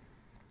really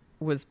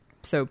was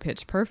so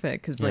pitch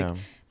perfect, because like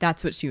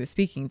that's what she was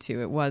speaking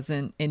to. It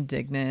wasn't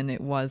indignant.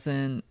 It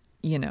wasn't,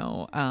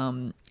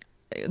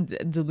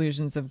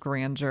 delusions of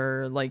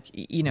grandeur, like,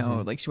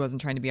 like she wasn't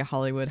trying to be a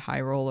Hollywood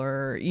high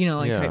roller,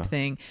 type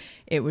thing.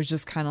 It was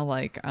just kind of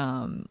like,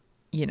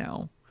 you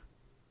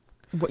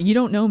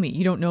don't know me.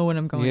 You don't know what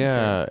I'm going through.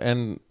 Yeah,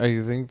 and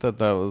I think that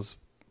was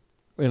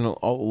in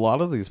a lot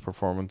of these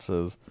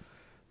performances,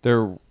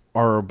 there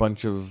are a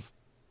bunch of,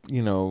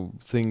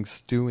 things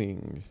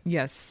stewing.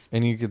 Yes.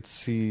 And you could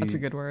see that's a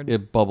good word.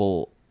 It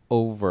bubble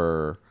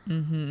over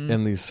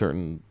in these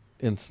certain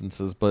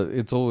instances, but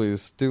it's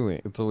always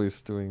stewing. It's always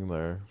stewing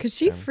there. Because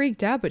she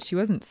freaked out, but she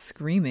wasn't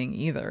screaming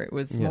either. It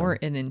was more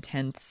an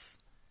intense,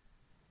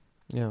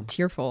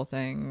 tearful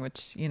thing,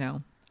 which,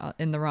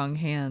 in the wrong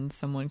hands,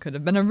 someone could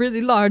have been a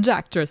really large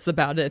actress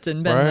about it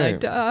and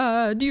been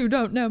like, you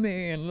don't know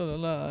me, and la la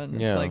la.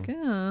 And it's like,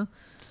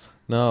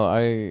 No,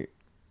 I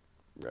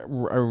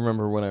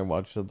remember when I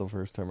watched it the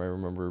first time, I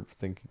remember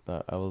thinking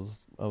that I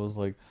was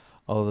like,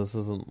 oh, this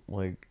isn't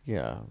like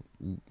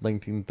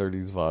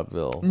 1930s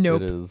vaudeville.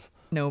 Nope. It is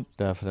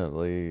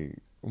definitely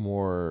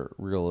more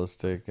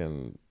realistic,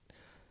 and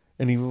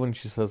even when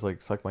she says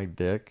like suck my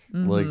dick,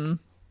 like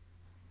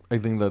I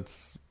think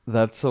that's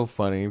so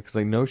funny, because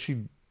I know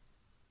she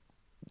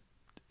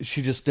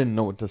just didn't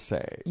know what to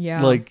say.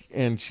 Yeah. Like,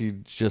 and she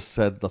just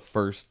said the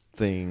first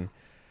thing.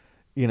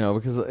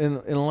 Because in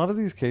a lot of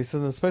these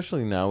cases,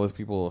 especially now with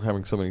people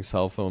having so many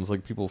cell phones,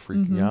 like people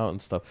freaking out and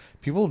stuff,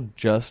 people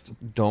just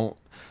don't,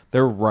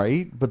 they're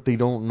right, but they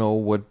don't know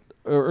what,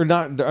 or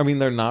not, I mean,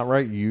 they're not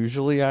right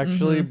usually,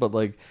 actually, but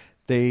like,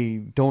 they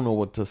don't know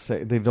what to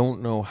say. They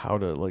don't know how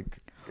to, like,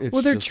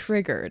 they're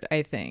triggered,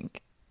 I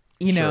think,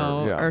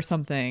 or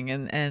something,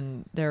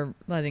 and they're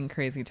letting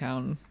Crazy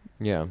Town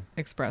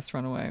Express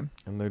run away.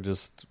 And they're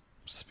just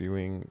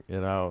spewing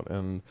it out,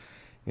 and,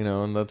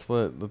 and that's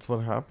what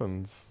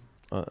happens.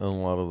 In a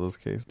lot of those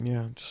cases.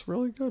 Yeah, just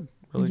really good.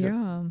 Really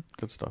good.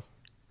 Good stuff.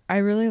 I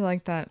really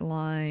like that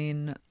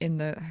line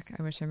in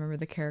I wish I remember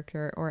the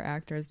character or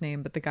actor's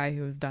name, but the guy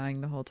who was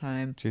dying the whole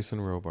time. Jason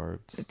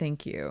Robards.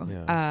 Thank you.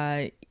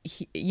 Yeah.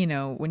 He,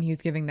 when he was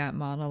giving that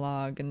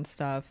monologue and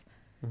stuff,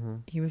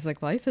 he was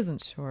like, life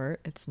isn't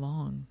short, it's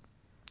long.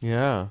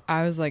 Yeah.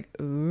 I was like,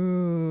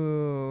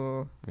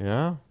 ooh.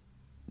 Yeah.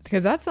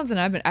 Because that's something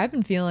I've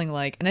been feeling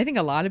like, and I think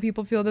a lot of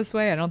people feel this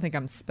way. I don't think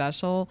I'm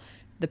special.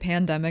 The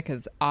pandemic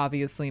has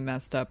obviously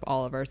messed up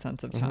all of our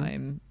sense of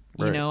time.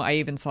 Right. I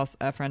even saw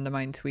a friend of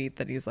mine tweet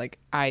that he's like,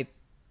 I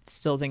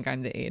still think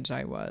I'm the age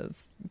I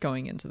was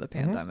going into the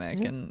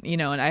pandemic. And,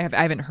 and I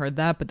haven't heard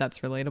that, but that's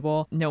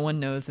relatable. No one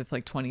knows if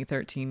like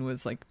 2013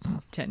 was like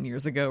 10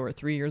 years ago or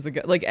 3 years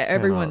ago. Like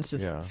everyone's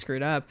just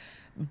screwed up.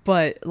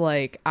 But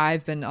like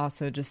I've been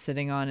also just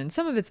sitting on, and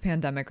some of it's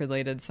pandemic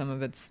related, some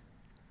of it's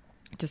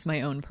just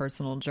my own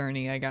personal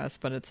journey, I guess.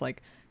 But it's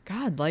like,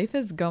 God, life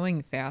is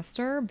going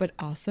faster, but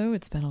also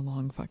it's been a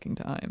long fucking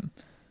time.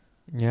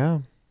 Yeah.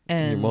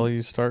 And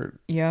you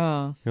start.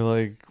 Yeah. You're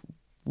like,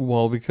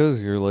 well,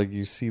 because you're like,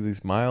 you see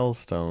these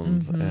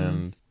milestones,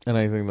 and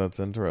I think that's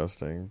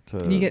interesting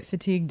and you get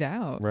fatigued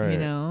out, right.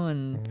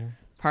 And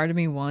part of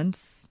me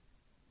wants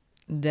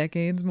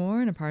decades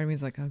more, and a part of me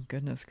is like, oh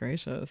goodness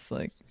gracious,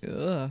 like,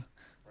 ugh.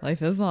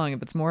 Life is long.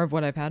 If it's more of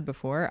what I've had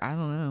before, I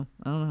don't know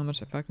how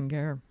much I fucking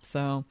care.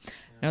 So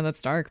I know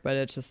that's dark, but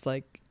it's just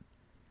like,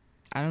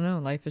 I don't know.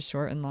 Life is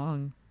short and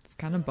long. It's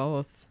kind of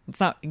both. It's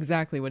not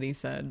exactly what he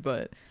said,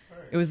 but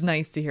it was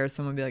nice to hear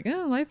someone be like,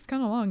 oh, life's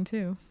kind of long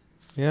too.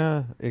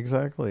 Yeah,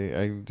 exactly.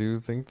 I do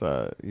think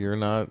that you're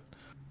not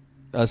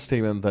a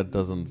statement that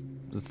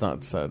it's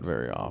not said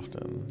very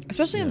often.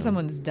 Especially on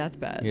someone's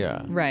deathbed.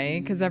 Yeah.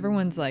 Right? Because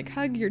everyone's like,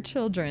 hug your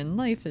children.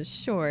 Life is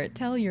short.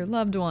 Tell your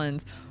loved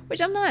ones.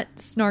 Which I'm not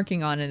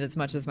snarking on it as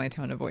much as my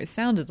tone of voice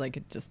sounded like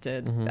it just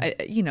did.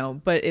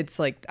 But it's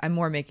like I'm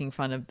more making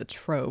fun of the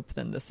trope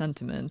than the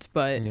sentiment.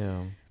 But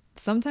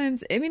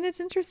sometimes, I mean, it's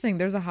interesting.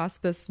 There's a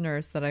hospice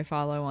nurse that I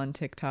follow on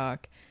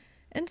TikTok,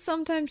 and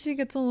sometimes she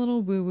gets a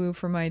little woo-woo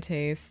for my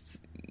taste.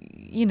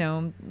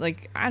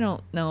 Like, I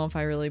don't know if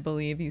I really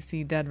believe you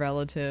see dead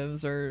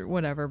relatives or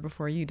whatever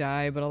before you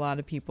die, but a lot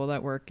of people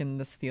that work in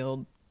this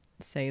field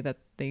say that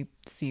they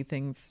see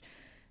things,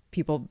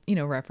 people,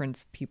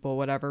 reference people,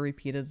 whatever,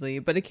 repeatedly.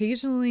 But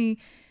occasionally,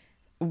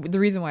 the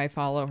reason why I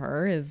follow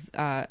her is,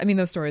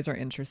 those stories are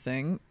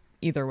interesting.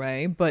 either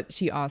way. But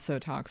she also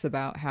talks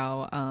about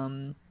how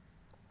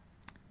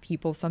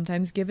people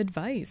sometimes give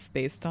advice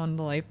based on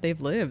the life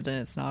they've lived,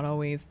 and it's not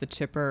always the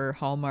chipper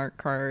Hallmark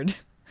card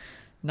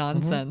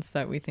nonsense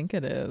that we think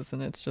it is.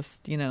 And it's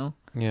just,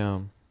 Yeah,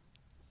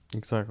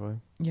 exactly.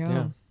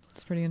 yeah,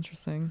 it's pretty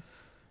interesting.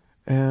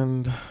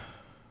 And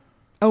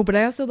but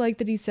I also like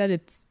that he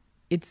said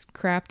it's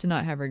crap to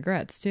not have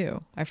regrets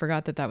too. I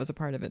forgot that was a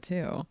part of it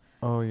too.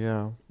 oh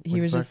yeah,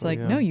 He was just like,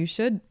 no, you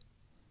should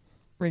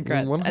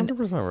regret.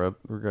 100%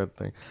 regret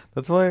thing.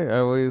 That's why I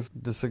always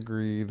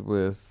disagreed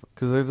with,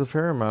 because there's a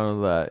fair amount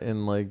of that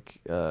in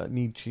like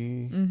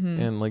Nietzsche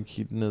and like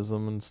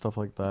hedonism and stuff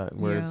like that,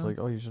 where it's like,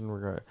 oh, you shouldn't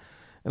regret.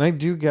 And I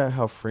do get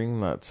how freeing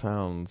that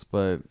sounds,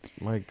 but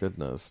my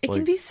goodness, it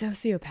can be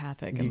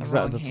sociopathic. In exactly, the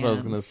wrong that's hands. what I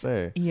was gonna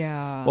say.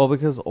 Yeah. Well,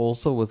 because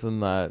also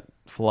within that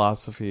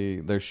philosophy,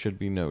 there should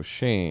be no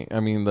shame. I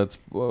mean, that's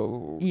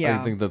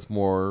I think that's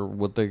more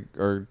what they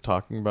are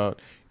talking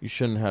about. You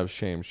shouldn't have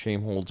shame.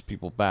 Shame holds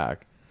people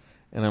back.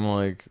 And I'm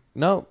like,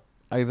 no,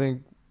 I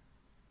think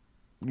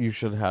you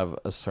should have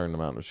a certain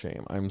amount of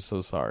shame. I'm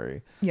so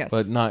sorry. Yes.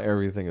 But not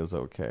everything is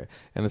okay.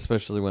 And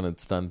especially when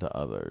it's done to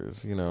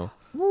others,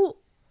 Well,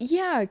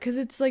 yeah, because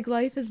it's like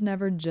life is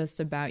never just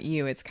about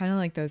you. It's kind of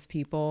like those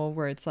people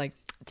where it's like,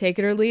 take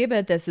it or leave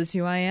it. This is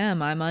who I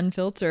am. I'm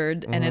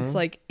unfiltered. And it's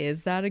like,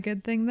 is that a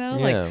good thing though?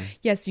 Yeah. Like,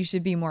 yes, you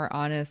should be more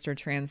honest or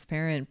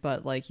transparent,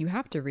 but like you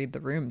have to read the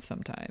room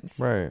sometimes.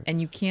 Right.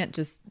 And you can't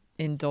just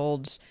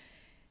indulge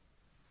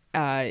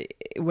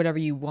whatever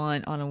you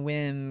want on a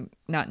whim,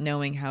 not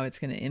knowing how it's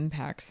going to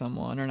impact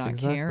someone or not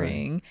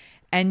caring.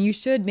 And you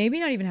should maybe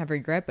not even have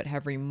regret, but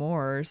have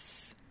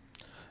remorse.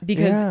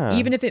 Because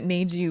even if it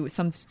made you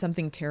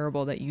something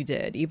terrible that you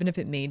did, even if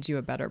it made you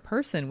a better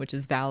person, which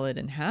is valid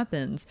and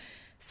happens,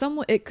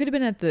 it could have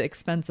been at the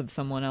expense of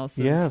someone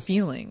else's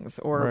feelings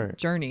or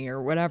journey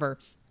or whatever.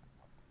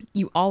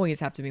 You always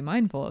have to be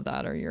mindful of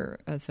that, or you're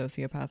a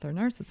sociopath or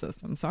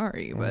narcissist. I'm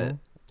sorry, but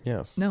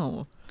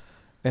no.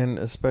 And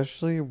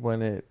especially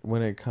when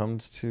it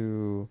comes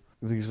to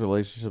these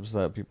relationships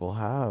that people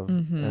have,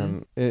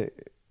 and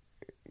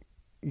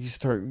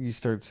you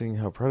start seeing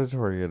how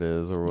predatory it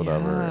is or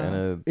whatever.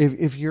 And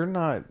if you're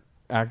not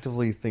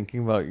actively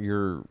thinking about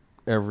your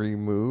every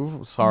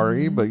move,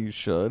 sorry, but you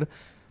should.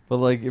 But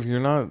like, if you're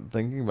not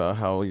thinking about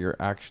how your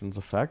actions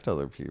affect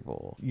other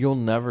people, you'll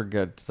never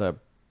get to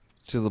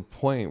the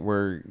point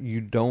where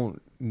you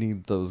don't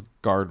need those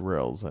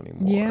guardrails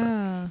anymore.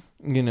 Yeah.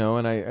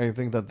 And I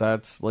think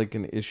that's like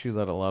an issue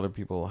that a lot of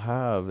people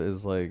have,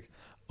 is like,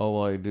 oh,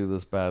 well, I do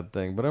this bad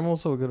thing, but I'm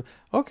also good.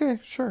 Okay,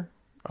 sure.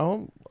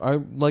 I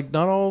like,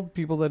 not all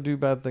people that do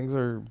bad things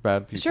are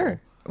bad people. Sure.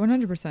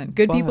 100%.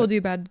 Good people do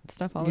bad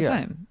stuff all the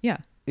time. Yeah.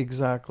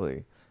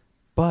 Exactly.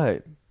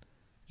 But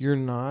you're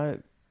not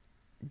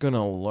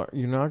gonna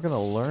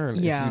learn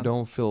if you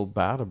don't feel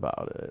bad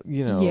about it,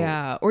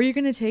 Yeah, or you're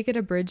gonna take it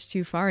a bridge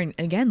too far and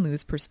again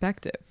lose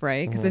perspective,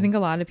 right? Because I think a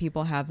lot of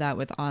people have that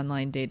with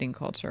online dating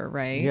culture,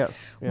 right?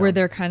 Yes. Where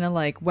they're kind of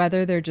like,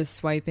 whether they're just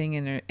swiping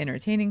and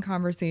entertaining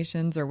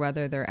conversations or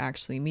whether they're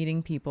actually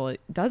meeting people, it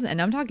doesn't. And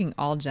I'm talking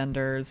all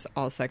genders,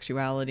 all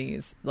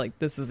sexualities, like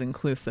this is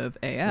inclusive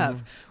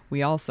AF.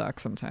 We all suck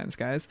sometimes,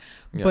 guys.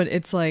 But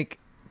it's like,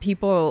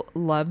 people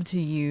love to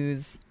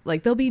use,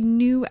 like, they'll be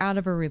new out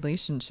of a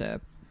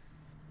relationship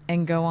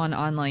and go on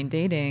online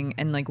dating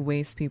and like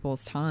waste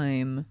people's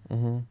time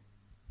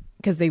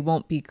because they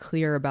won't be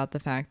clear about the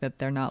fact that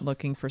they're not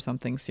looking for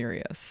something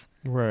serious.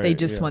 Right. They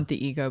just want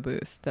the ego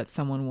boost that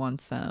someone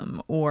wants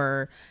them,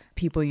 or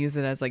people use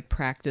it as like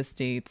practice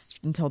dates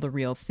until the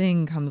real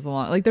thing comes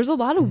along. Like, there's a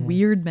lot of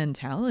weird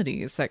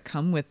mentalities that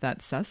come with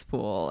that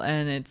cesspool.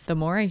 And it's, the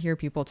more I hear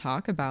people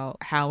talk about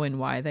how and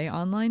why they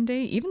online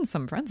date, even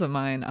some friends of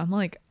mine, I'm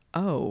like,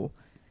 oh,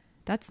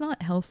 that's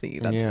not healthy.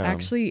 That's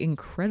actually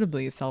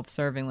incredibly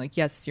self-serving. Like,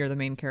 yes, you're the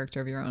main character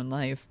of your own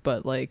life,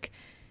 but like,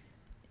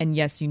 and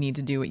yes, you need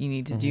to do what you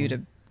need to do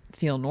to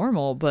feel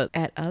normal, but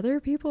at other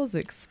people's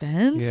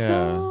expense,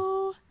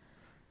 though.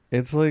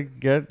 It's like,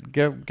 get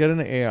an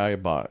AI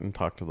bot and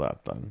talk to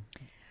that then,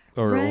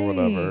 or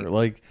whatever.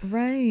 Like, I've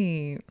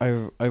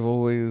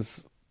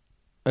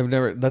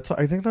never.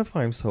 I think that's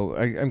why I'm so.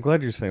 I'm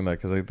glad you're saying that,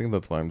 because I think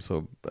that's why I'm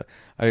so.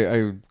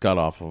 I got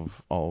off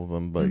of all of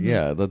them, but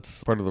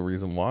that's part of the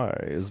reason why,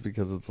 is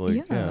because it's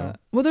like,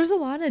 Well, there's a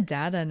lot of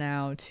data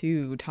now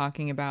too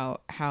talking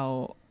about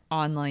how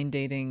online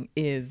dating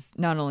is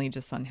not only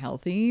just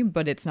unhealthy,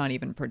 but it's not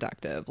even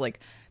productive. Like,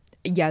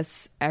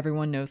 yes,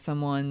 everyone knows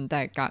someone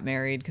that got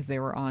married because they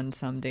were on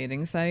some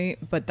dating site,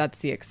 but that's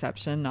the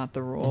exception, not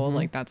the rule.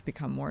 Like, that's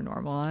become more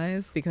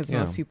normalized because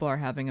most people are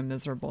having a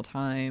miserable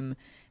time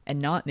and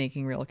not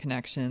making real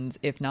connections,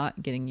 if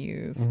not getting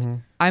used.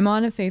 I'm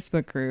on a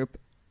Facebook group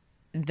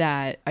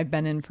that I've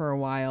been in for a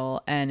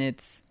while, and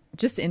it's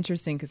just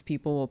interesting because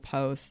people will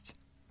post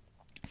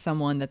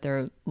someone that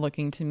they're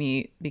looking to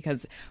meet,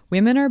 because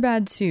women are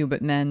bad too,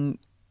 but men,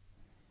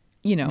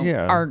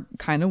 are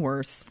kind of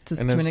worse.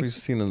 And as we've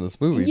seen in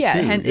this movie,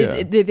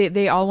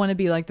 they all want to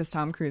be like this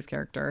Tom Cruise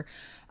character.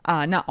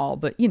 Not all,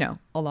 but you know,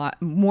 a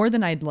lot more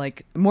than I'd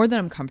like, more than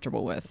I'm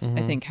comfortable with. Mm-hmm.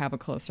 I think have a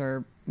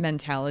closer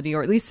mentality,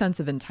 or at least sense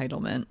of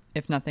entitlement,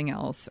 if nothing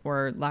else,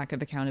 or lack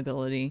of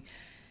accountability.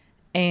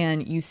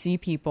 And you see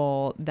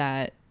people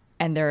that,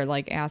 and they're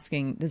like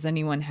asking, does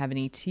anyone have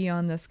any tea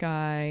on this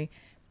guy?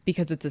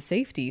 Because it's a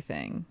safety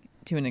thing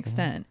to an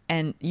extent. Mm-hmm.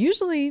 And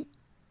usually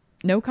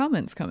no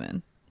comments come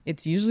in.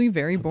 It's usually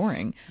very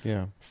boring.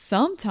 Yeah.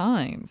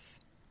 Sometimes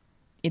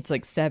it's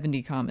like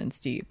 70 comments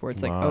deep where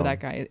it's like, Wow. oh,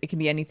 that guy, it can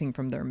be anything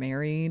from they're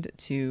married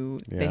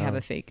to they have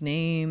a fake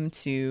name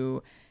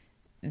to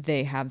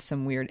they have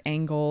some weird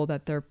angle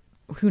that they're,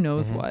 who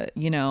knows what,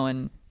 you know,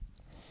 and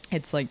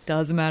it's like,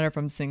 doesn't matter if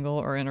I'm single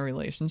or in a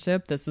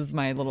relationship. This is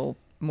my little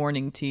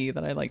morning tea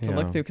that I like to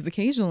look through, because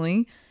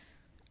occasionally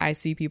I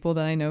see people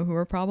that I know who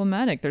are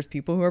problematic. There's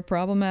people who are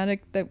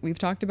problematic that we've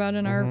talked about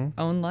in our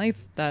own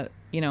life that,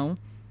 you know,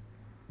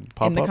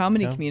 in the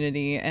comedy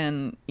community.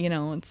 And, you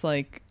know, it's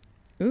like,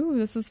 ooh,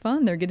 this is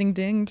fun. They're getting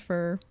dinged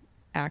for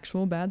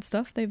actual bad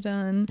stuff they've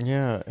done.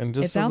 Yeah, and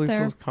just at least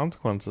those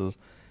consequences.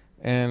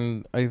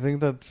 And I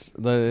think that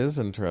is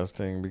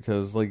interesting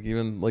because, like,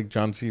 even like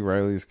John C.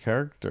 Reilly's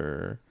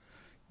character,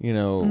 you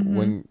know,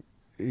 when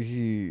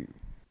you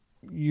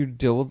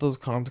deal with those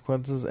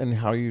consequences and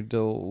how you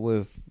deal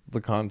with the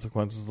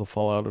consequences, the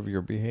fallout of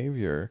your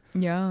behavior.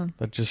 Yeah.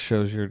 That just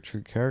shows your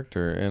true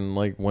character. And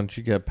like once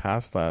you get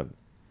past that,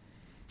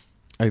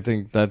 I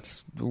think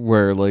that's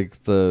where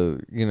like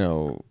the, you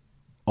know,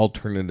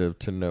 alternative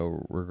to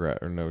no regret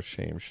or no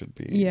shame should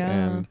be. Yeah.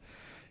 And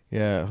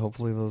yeah,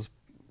 hopefully those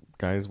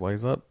guys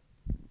wise up,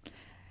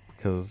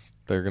 because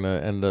they're gonna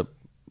end up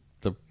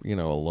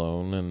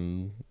alone.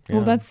 And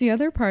well, that's the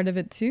other part of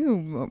it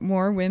too.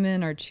 More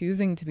women are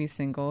choosing to be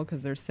single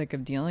because they're sick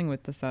of dealing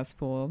with the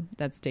cesspool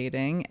that's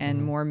dating,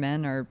 and more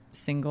men are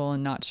single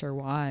and not sure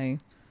why.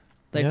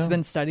 There's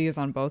been studies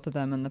on both of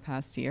them in the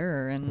past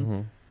year,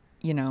 and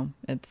you know,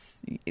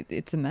 it's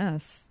a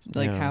mess.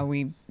 Like how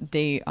we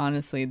date,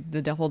 honestly,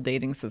 the whole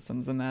dating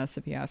system's a mess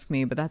if you ask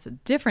me, but that's a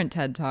different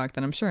TED Talk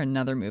that I'm sure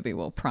another movie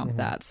will prompt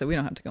that, so we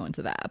don't have to go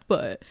into that.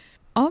 But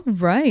all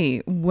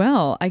right,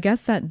 well, I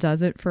guess that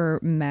does it for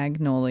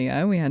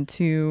Magnolia. We had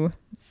 2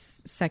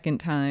 second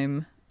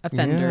time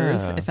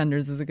offenders.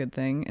 Offenders is a good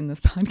thing in this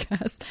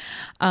podcast.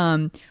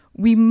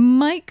 We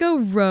might go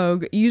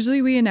rogue.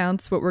 Usually we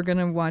announce what we're going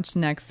to watch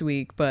next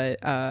week, but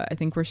I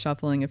think we're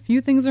shuffling a few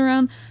things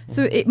around.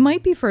 So it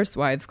might be First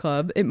Wives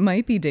Club. It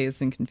might be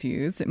Dazed and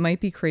Confused. It might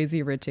be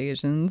Crazy Rich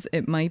Asians.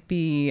 It might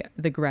be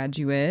The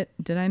Graduate.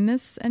 Did I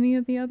miss any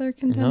of the other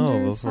contenders?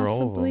 No, those were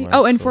all of them.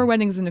 Oh, and Four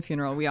Weddings and a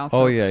Funeral. We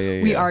also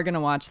we yeah. are going to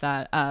watch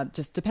that.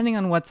 Just depending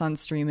on what's on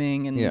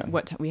streaming and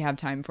what we have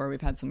time for.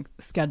 We've had some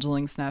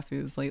scheduling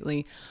snafus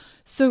lately.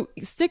 So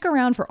stick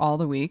around for all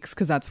the weeks,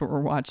 because that's what we're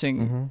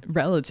watching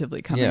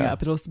relatively coming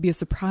up. It'll be a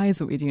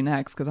surprise what we do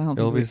next, because I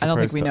don't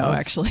think we know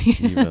actually.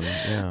 Even,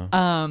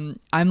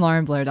 I'm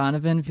Lauren Blair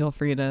Donovan. Feel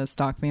free to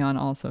stalk me on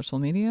all social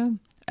media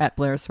at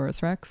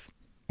Blairsaurus Rex.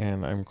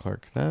 And I'm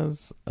Clark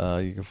Knez.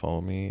 You can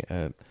follow me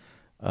at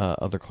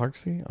Other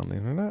Clarksy on the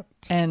internet.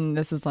 And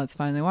this is Let's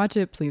Finally Watch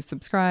It. Please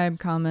subscribe,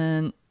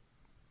 comment,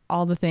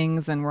 all the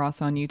things. And we're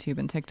also on YouTube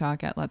and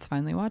TikTok at Let's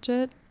Finally Watch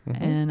It.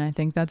 And I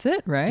think that's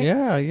it, right?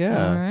 Yeah.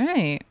 All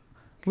right. Okay.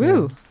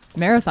 Woo.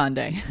 Marathon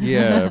day.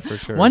 Yeah, for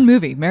sure. One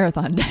movie,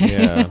 marathon day.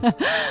 Yeah.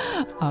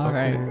 All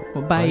right.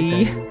 Well, bye.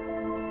 Bye, guys.